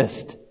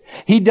pragmatist.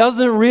 He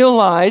doesn't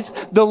realize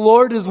the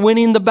Lord is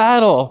winning the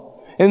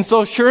battle. And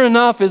so sure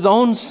enough, his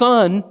own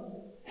son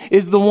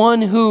is the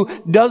one who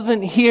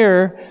doesn't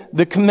hear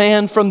the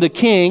command from the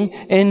king,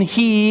 and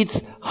he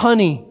eats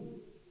honey.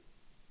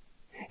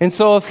 And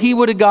so if he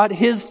would have got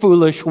his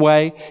foolish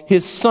way,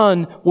 his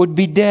son would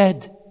be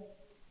dead.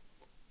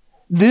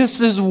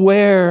 This is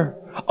where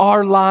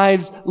our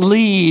lives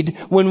lead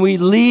when we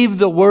leave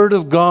the Word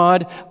of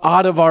God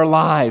out of our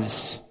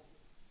lives.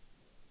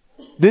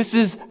 This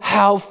is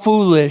how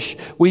foolish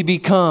we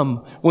become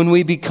when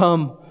we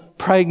become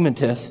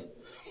pragmatists,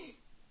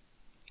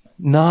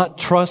 not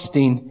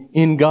trusting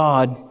in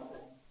God.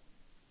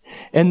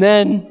 And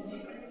then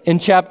in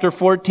chapter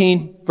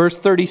 14, verse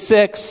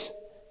 36,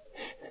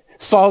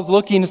 Saul's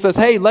looking and says,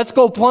 hey, let's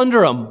go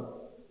plunder them.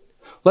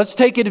 Let's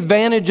take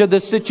advantage of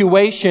this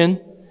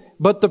situation.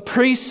 But the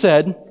priest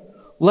said,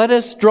 let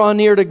us draw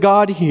near to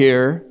God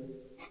here.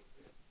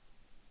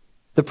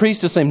 The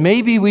priest is saying,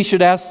 maybe we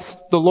should ask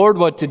the Lord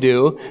what to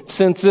do,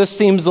 since this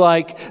seems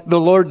like the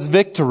Lord's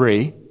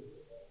victory.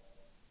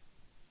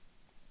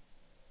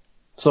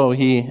 So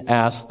he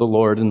asks the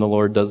Lord, and the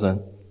Lord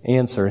doesn't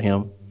answer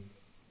him.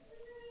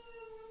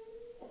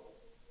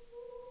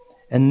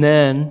 And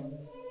then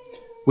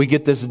we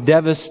get this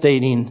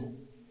devastating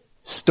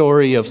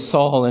story of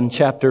Saul in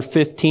chapter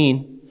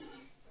 15,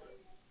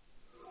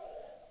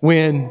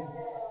 when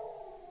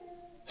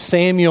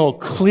Samuel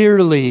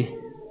clearly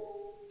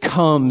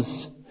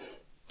comes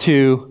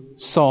to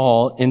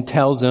Saul and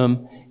tells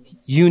him,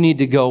 you need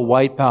to go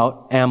wipe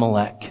out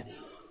Amalek.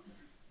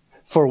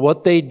 For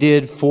what they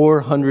did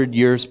 400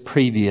 years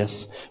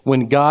previous,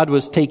 when God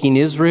was taking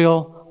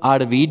Israel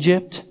out of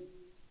Egypt,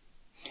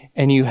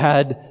 and you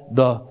had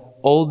the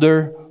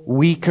older,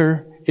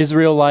 weaker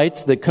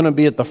Israelites that couldn't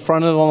be at the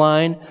front of the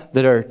line,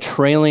 that are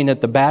trailing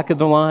at the back of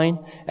the line,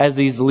 as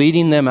he's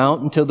leading them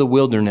out into the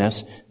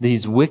wilderness,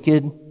 these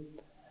wicked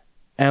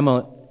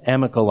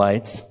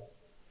Amalekites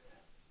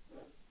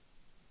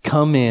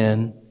come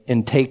in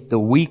and take the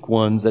weak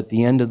ones at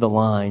the end of the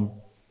line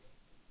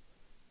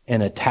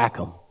and attack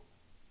them.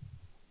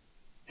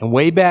 And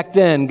way back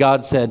then,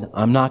 God said,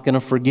 I'm not going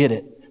to forget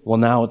it. Well,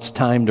 now it's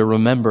time to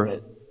remember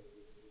it.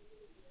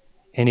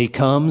 And he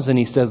comes and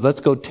he says,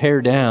 let's go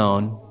tear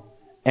down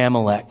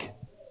Amalek.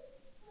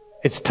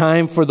 It's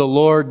time for the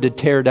Lord to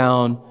tear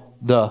down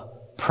the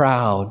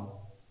proud.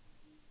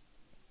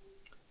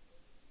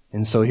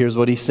 And so here's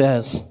what he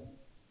says.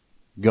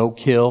 Go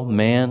kill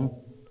man,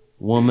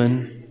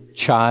 woman,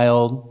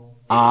 child,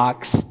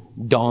 ox,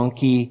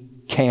 donkey,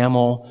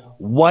 camel.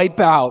 Wipe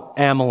out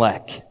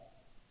Amalek.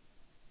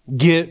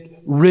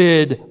 Get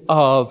rid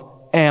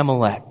of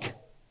Amalek.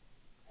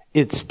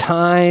 It's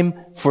time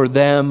for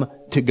them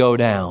to go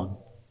down.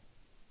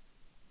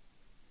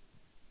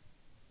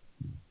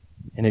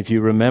 And if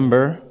you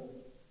remember,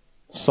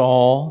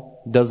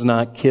 Saul does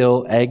not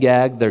kill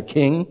Agag, their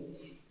king.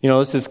 You know,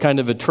 this is kind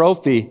of a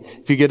trophy.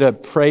 If you get to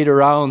parade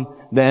around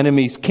the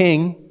enemy's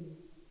king,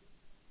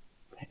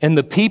 and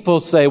the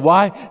people say,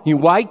 why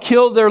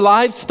kill their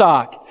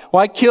livestock?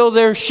 Why kill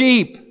their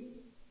sheep?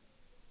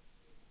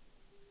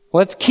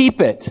 Let's keep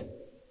it.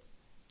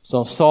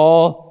 So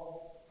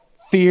Saul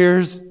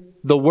fears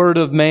the word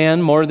of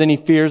man more than he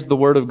fears the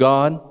word of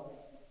God.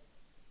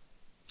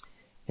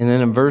 And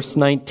then in verse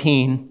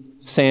 19,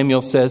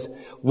 Samuel says,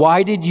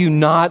 why did you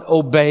not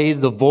obey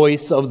the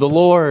voice of the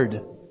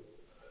Lord?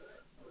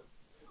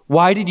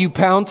 Why did you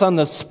pounce on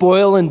the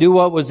spoil and do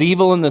what was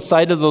evil in the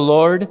sight of the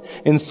Lord?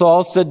 And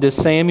Saul said to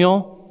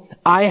Samuel,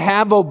 I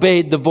have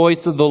obeyed the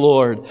voice of the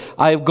Lord.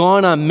 I have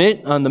gone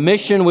on the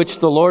mission which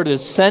the Lord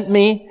has sent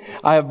me.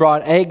 I have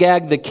brought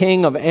Agag, the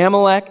king of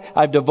Amalek.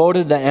 I've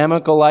devoted the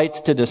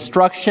Amalekites to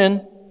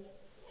destruction.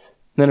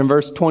 Then in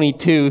verse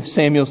 22,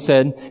 Samuel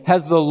said,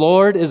 has the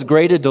Lord as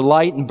great a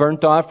delight in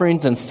burnt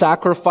offerings and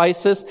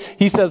sacrifices?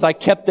 He says, I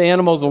kept the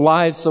animals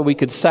alive so we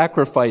could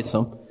sacrifice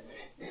them.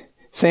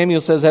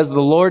 Samuel says, has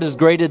the Lord as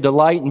great a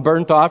delight in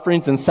burnt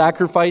offerings and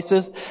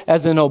sacrifices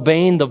as in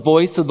obeying the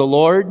voice of the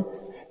Lord?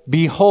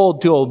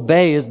 Behold, to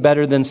obey is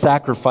better than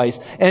sacrifice,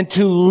 and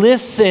to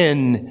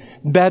listen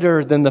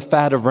better than the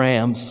fat of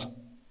rams.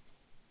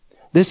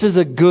 This is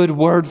a good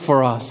word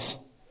for us.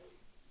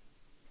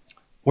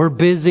 We're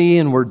busy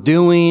and we're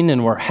doing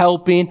and we're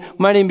helping. We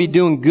might even be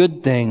doing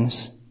good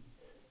things.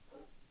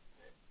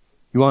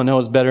 You want to know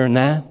what's better than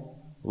that?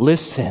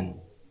 Listen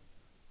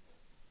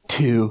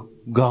to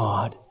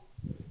God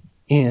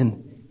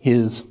in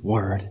His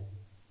Word,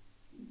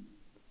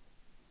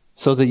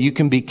 so that you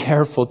can be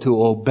careful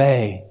to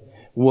obey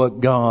what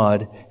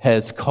God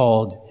has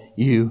called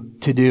you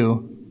to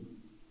do.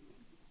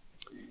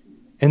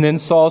 And then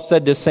Saul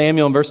said to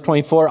Samuel in verse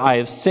 24, I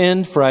have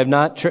sinned, for I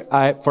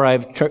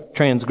have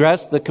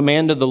transgressed the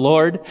command of the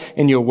Lord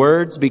in your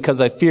words,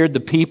 because I feared the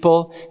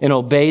people and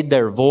obeyed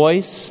their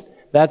voice.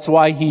 That's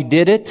why he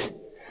did it.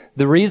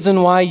 The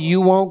reason why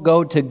you won't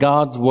go to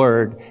God's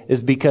word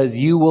is because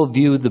you will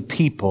view the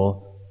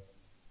people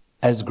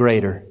as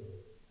greater.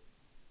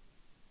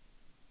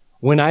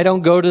 When I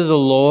don't go to the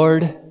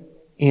Lord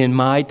in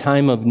my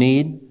time of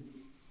need,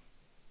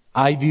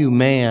 I view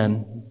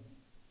man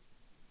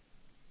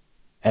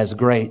as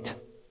great.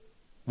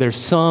 There's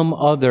some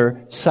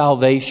other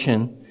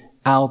salvation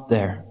out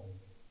there.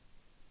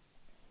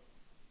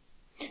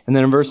 And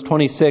then in verse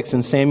 26,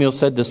 and Samuel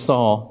said to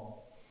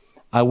Saul,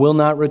 I will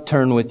not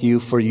return with you,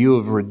 for you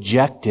have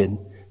rejected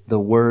the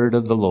word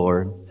of the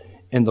Lord,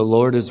 and the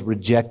Lord has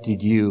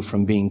rejected you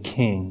from being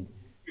king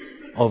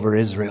over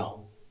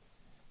Israel.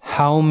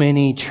 How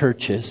many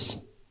churches,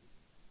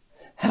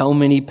 how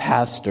many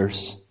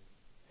pastors,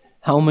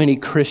 how many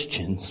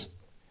Christians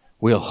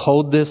will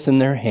hold this in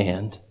their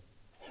hand,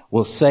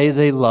 will say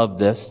they love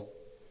this,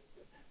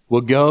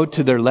 will go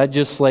to their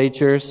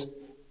legislatures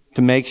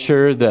to make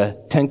sure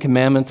the Ten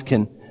Commandments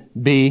can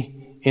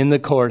be in the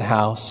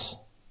courthouse.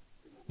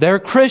 They're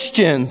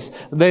Christians.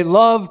 They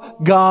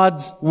love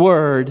God's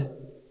word.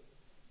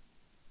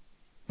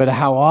 But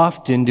how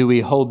often do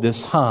we hold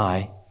this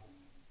high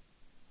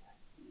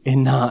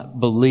and not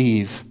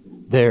believe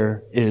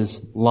there is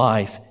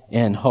life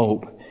and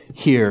hope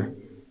here?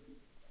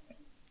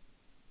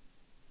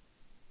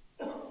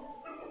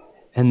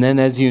 And then,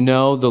 as you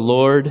know, the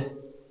Lord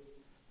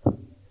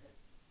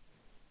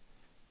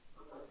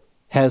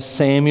has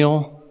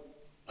Samuel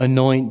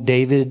anoint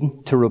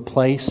David to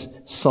replace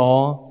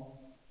Saul.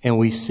 And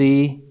we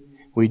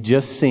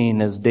just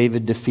seen as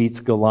David defeats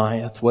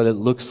Goliath, what it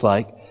looks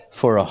like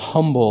for a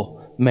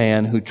humble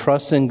man who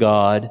trusts in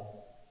God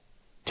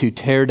to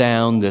tear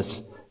down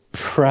this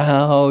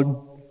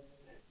proud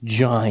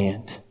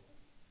giant.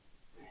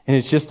 And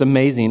it's just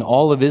amazing.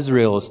 All of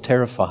Israel is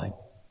terrified.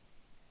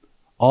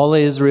 All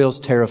of Israel is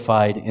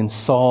terrified, and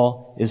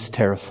Saul is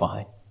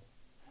terrified.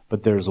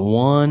 But there's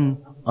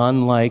one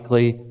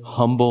unlikely,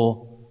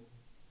 humble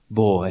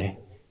boy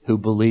who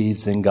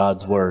believes in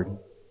God's word.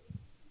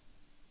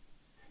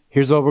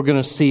 Here's what we're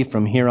going to see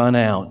from here on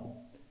out.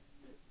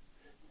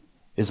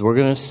 Is we're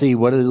going to see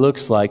what it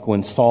looks like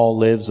when Saul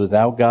lives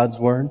without God's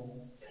word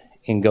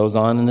and goes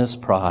on in his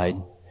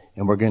pride.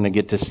 And we're going to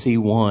get to see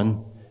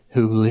one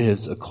who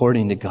lives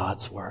according to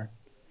God's word.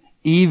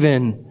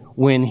 Even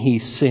when he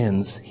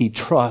sins, he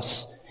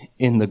trusts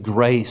in the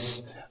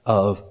grace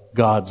of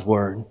God's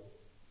word.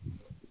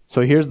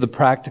 So here's the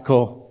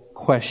practical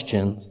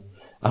questions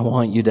I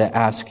want you to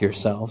ask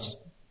yourselves.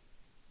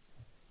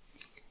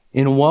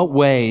 In what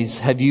ways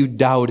have you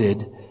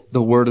doubted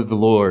the word of the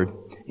Lord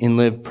and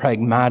lived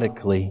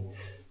pragmatically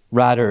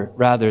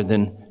rather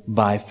than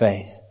by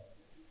faith?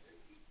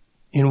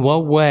 In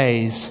what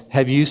ways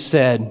have you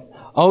said,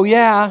 oh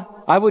yeah,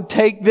 I would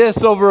take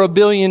this over $1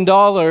 billion,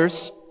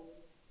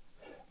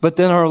 but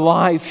then our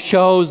life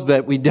shows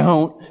that we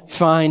don't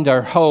find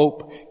our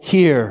hope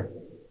here?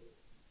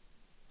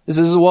 This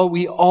is what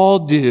we all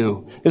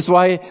do. This is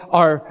why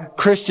our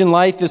Christian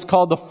life is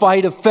called the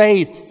fight of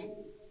faith.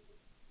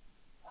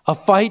 A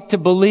fight to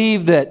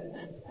believe that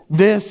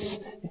this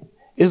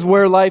is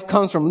where life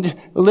comes from.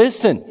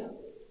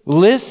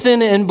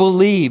 Listen and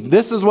believe.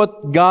 This is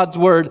what God's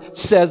word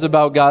says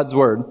about God's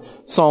word.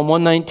 Psalm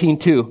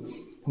 119:2.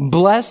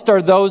 Blessed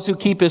are those who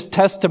keep his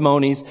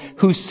testimonies,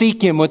 who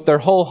seek him with their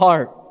whole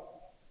heart.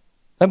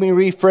 Let me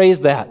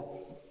rephrase that.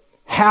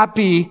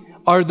 Happy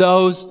are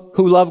those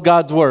who love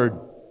God's word.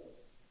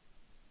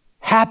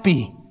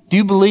 Happy. Do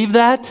you believe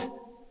that?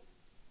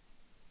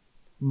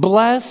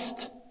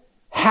 Blessed,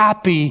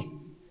 happy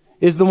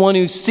is the one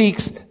who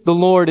seeks the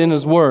Lord in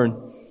his word.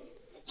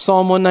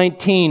 Psalm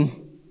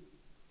 119,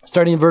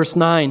 starting in verse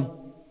 9.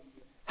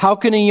 How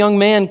can a young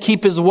man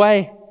keep his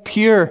way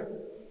pure?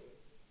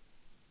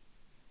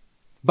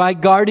 By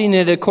guarding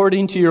it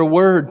according to your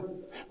word.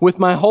 With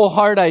my whole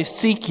heart I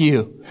seek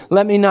you.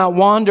 Let me not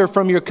wander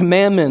from your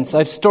commandments.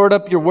 I've stored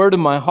up your word in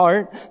my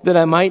heart that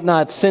I might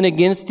not sin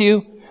against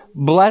you.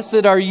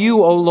 Blessed are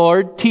you, O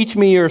Lord. Teach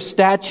me your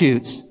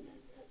statutes.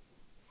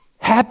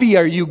 Happy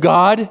are you,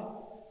 God.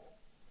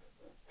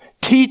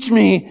 Teach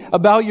me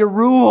about your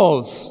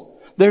rules.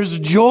 There's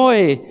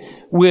joy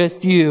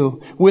with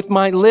you. With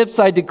my lips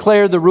I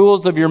declare the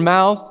rules of your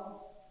mouth.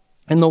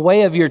 In the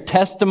way of your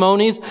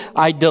testimonies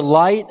I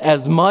delight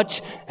as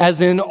much as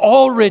in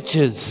all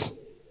riches.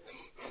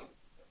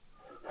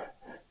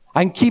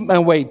 I can keep my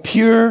way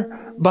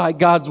pure by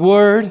God's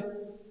word.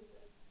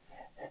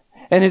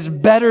 And it's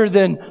better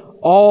than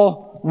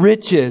all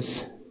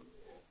riches.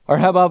 Or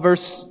how about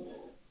verse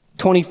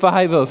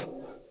 25 of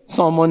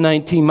Psalm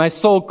 119? My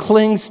soul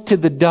clings to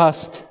the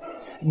dust.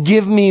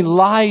 Give me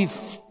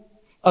life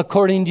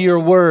according to your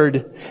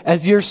word.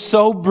 As you're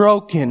so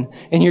broken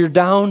and you're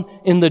down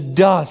in the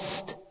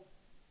dust,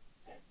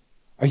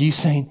 are you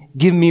saying,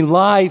 give me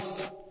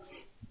life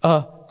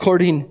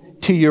according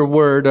to your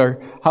word?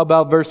 Or how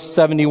about verse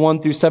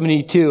 71 through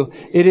 72?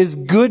 It is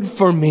good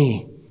for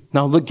me.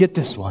 Now look, get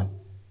this one.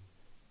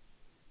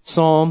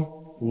 Psalm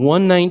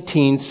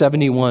 119,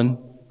 71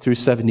 through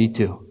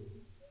 72.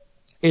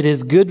 It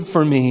is good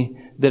for me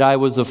that I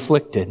was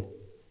afflicted,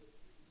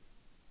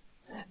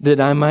 that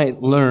I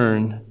might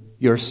learn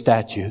your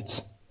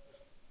statutes.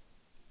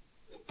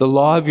 The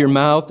law of your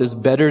mouth is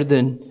better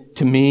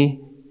to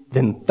me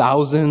than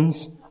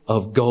thousands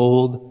of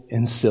gold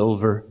and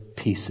silver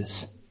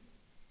pieces.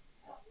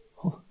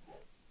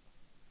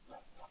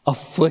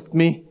 Afflict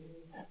me.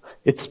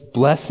 It's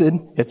blessed.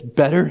 It's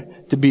better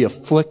to be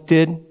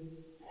afflicted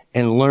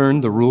and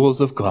learn the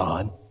rules of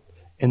God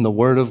and the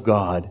Word of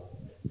God,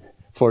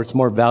 for it's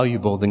more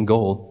valuable than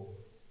gold.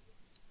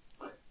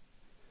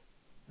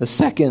 The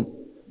second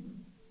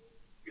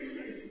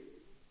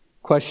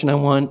question I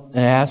want to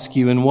ask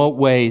you, in what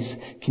ways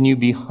can you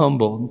be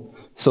humbled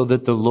so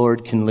that the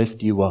Lord can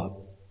lift you up?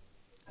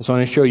 I just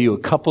want to show you a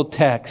couple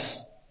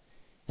texts,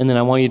 and then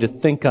I want you to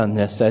think on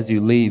this as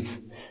you leave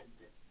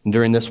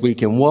during this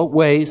week. In what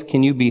ways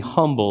can you be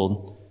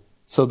humbled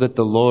so that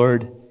the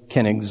Lord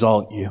can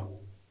exalt you?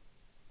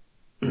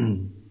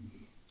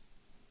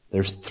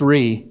 There's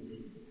 3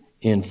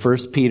 in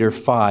 1 Peter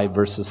 5,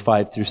 verses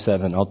 5 through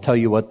 7. I'll tell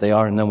you what they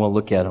are, and then we'll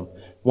look at them.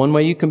 One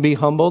way you can be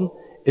humbled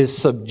is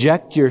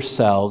subject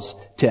yourselves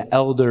to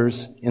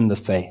elders in the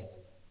faith.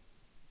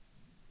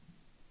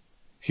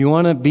 If you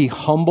want to be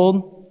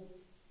humbled,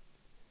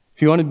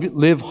 if you want to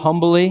live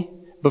humbly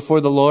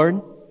before the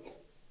Lord,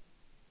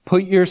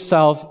 put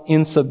yourself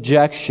in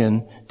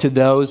subjection to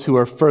those who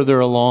are further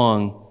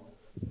along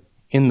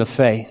in the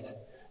faith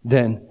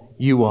than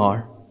you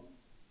are.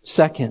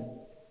 Second,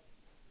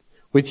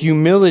 with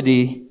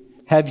humility,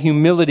 have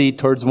humility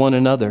towards one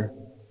another.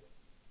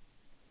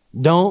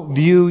 Don't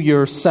view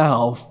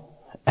yourself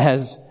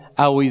as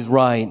always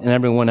right and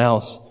everyone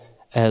else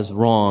as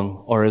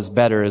wrong or as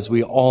better, as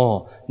we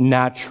all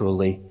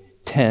naturally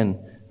tend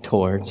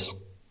towards.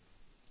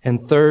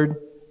 And third,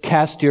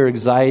 cast your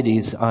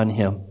anxieties on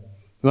Him.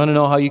 You want to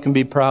know how you can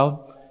be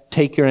proud?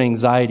 Take your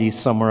anxieties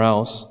somewhere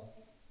else.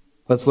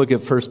 Let's look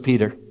at 1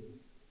 Peter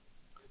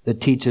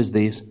that teaches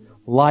these.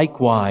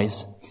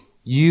 Likewise,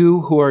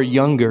 you who are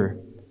younger,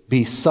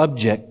 be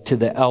subject to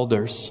the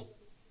elders.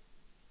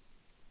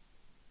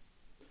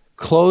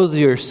 Clothe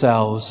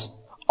yourselves,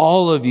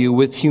 all of you,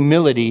 with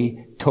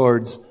humility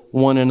towards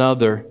one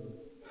another.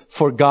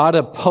 For God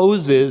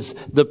opposes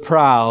the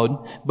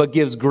proud, but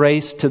gives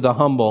grace to the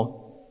humble.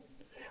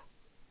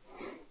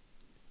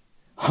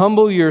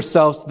 Humble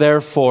yourselves,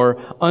 therefore,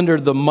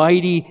 under the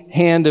mighty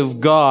hand of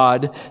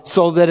God,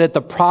 so that at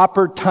the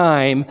proper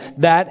time,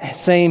 that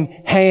same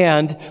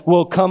hand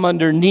will come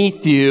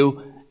underneath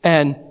you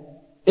and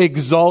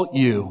exalt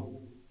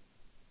you.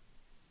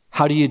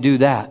 How do you do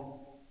that?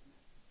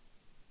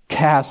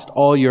 Cast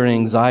all your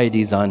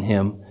anxieties on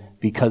Him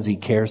because He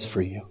cares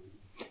for you.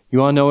 You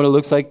want to know what it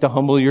looks like to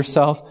humble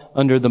yourself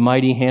under the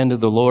mighty hand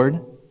of the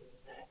Lord?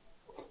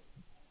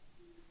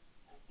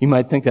 You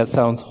might think that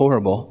sounds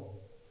horrible,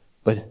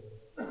 but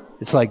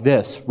it's like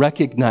this.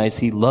 Recognize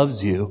He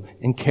loves you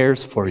and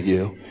cares for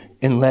you,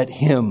 and let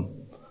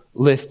Him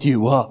lift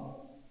you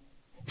up.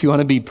 If you want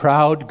to be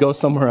proud, go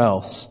somewhere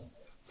else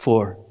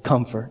for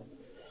comfort.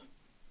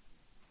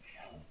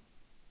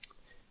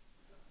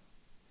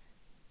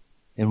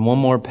 And one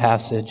more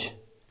passage,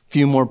 a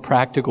few more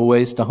practical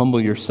ways to humble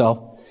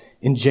yourself.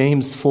 In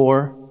James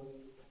 4,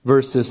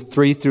 verses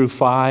 3 through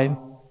 5,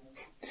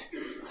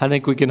 I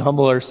think we can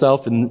humble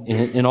ourselves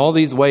in all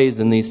these ways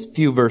in these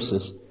few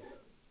verses.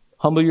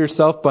 Humble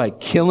yourself by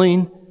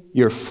killing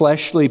your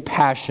fleshly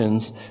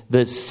passions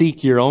that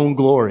seek your own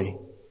glory.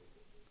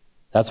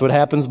 That's what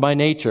happens by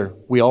nature.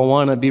 We all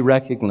want to be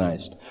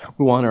recognized.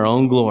 We want our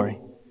own glory.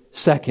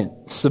 Second,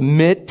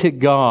 submit to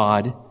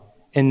God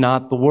and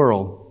not the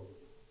world.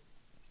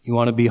 You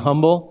want to be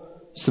humble?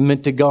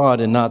 Submit to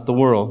God and not the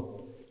world.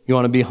 You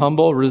want to be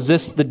humble?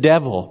 Resist the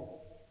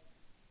devil.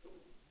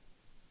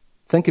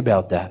 Think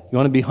about that. You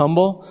want to be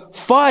humble?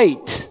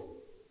 Fight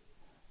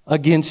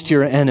against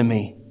your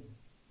enemy.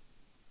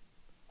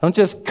 Don't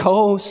just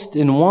coast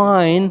and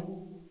whine.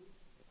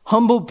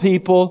 Humble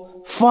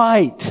people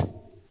fight.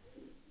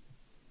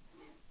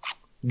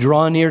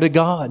 Draw near to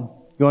God.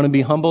 You want to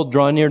be humble?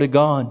 Draw near to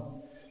God.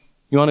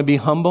 You want to be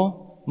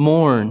humble?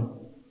 Mourn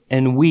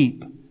and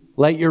weep.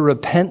 Let your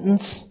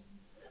repentance.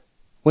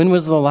 When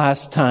was the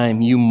last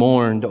time you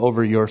mourned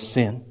over your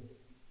sin?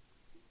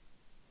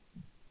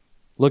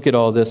 Look at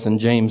all this in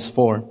James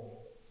 4.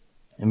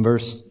 In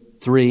verse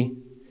 3.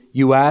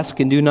 You ask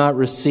and do not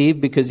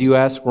receive because you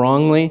ask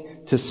wrongly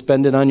to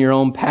spend it on your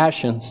own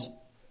passions.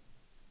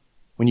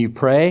 When you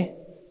pray,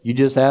 you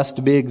just ask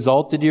to be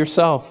exalted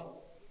yourself.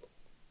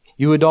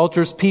 You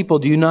adulterous people,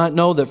 do you not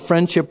know that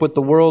friendship with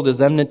the world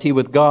is enmity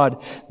with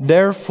God?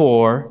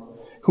 Therefore,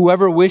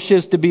 whoever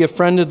wishes to be a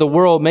friend of the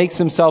world makes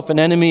himself an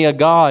enemy of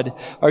God.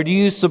 Or do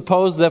you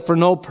suppose that for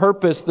no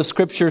purpose the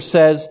Scripture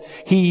says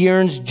He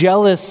yearns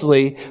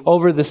jealously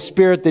over the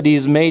Spirit that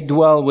He's made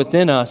dwell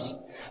within us?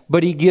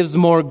 But He gives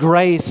more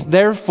grace.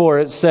 Therefore,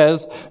 it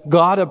says,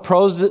 God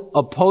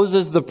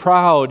opposes the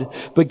proud,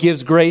 but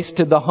gives grace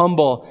to the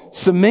humble.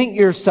 Submit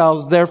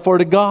yourselves, therefore,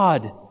 to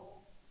God.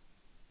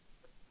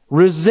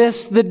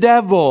 Resist the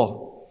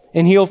devil,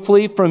 and he'll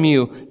flee from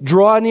you.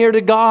 Draw near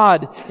to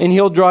God, and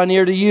He'll draw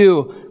near to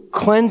you.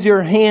 Cleanse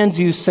your hands,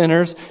 you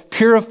sinners.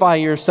 Purify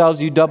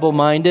yourselves, you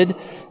double-minded.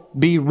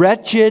 Be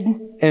wretched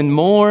and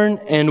mourn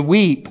and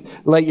weep.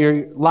 Let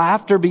your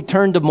laughter be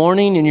turned to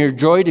mourning and your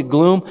joy to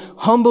gloom.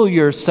 Humble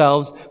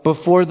yourselves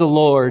before the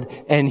Lord,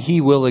 and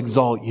He will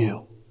exalt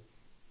you.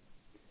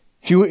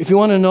 If you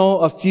want to know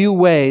a few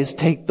ways,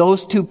 take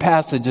those two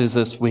passages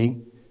this week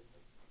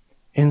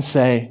and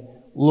say,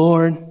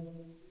 Lord,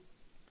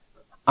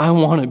 I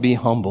want to be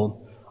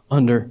humbled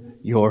under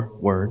your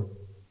word.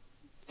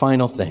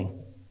 Final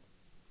thing.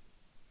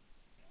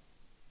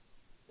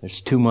 There's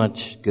too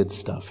much good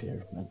stuff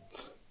here.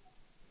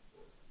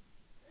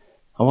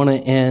 I want to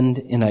end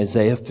in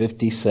Isaiah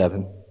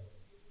 57,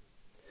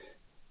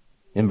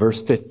 in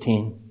verse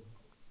 15.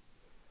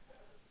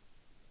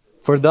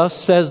 For thus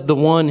says the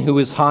one who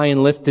is high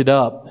and lifted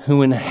up,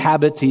 who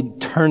inhabits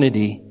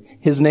eternity.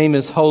 His name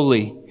is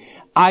holy.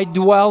 I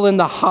dwell in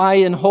the high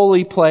and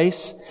holy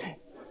place.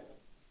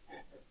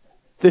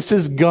 This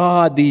is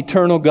God, the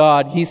eternal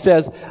God. He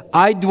says,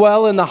 I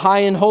dwell in the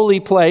high and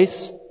holy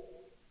place.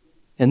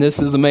 And this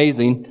is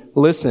amazing.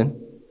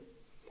 Listen.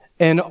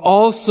 And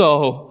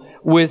also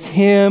with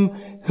him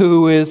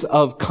who is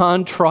of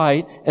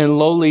contrite and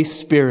lowly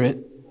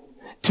spirit,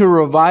 to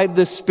revive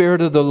the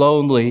spirit of the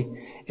lonely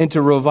and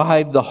to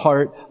revive the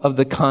heart of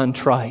the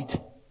contrite.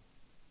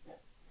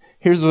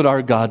 Here's what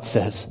our God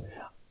says.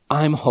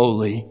 I'm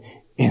holy.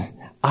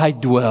 I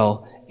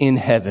dwell in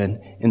heaven,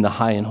 in the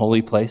high and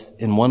holy place,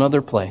 in one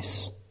other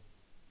place,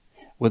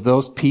 with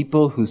those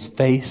people whose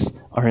face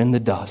are in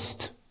the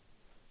dust.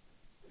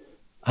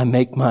 I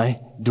make my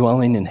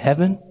dwelling in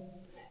heaven,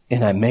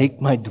 and I make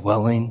my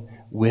dwelling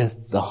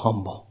with the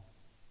humble.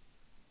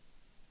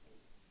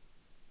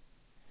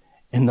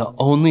 And the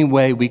only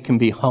way we can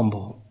be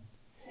humble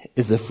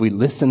is if we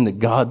listen to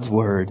God's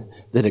word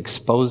that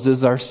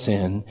exposes our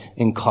sin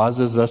and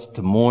causes us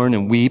to mourn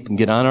and weep and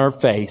get on our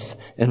face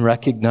and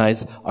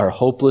recognize our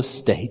hopeless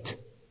state.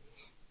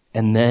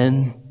 And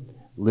then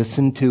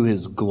listen to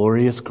his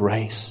glorious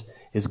grace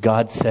as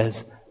God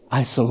says,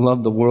 I so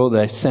loved the world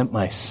that I sent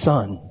my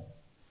Son.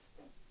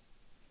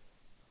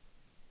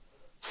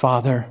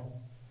 Father,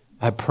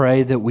 I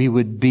pray that we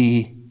would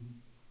be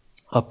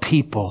a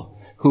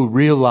people who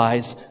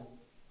realize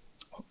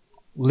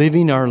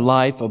living our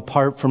life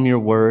apart from your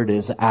word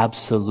is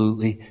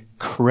absolutely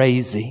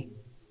crazy.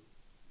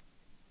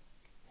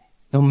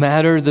 No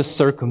matter the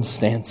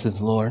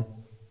circumstances, Lord,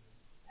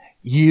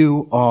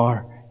 you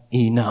are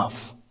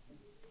enough.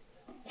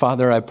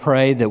 Father, I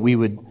pray that we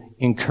would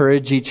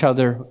encourage each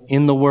other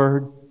in the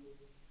word,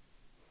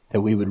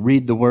 that we would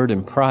read the word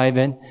in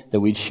private, that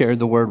we'd share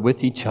the word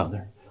with each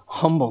other.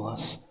 Humble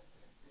us,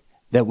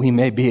 that we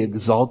may be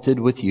exalted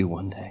with you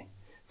one day.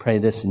 Pray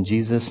this in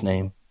Jesus'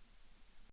 name.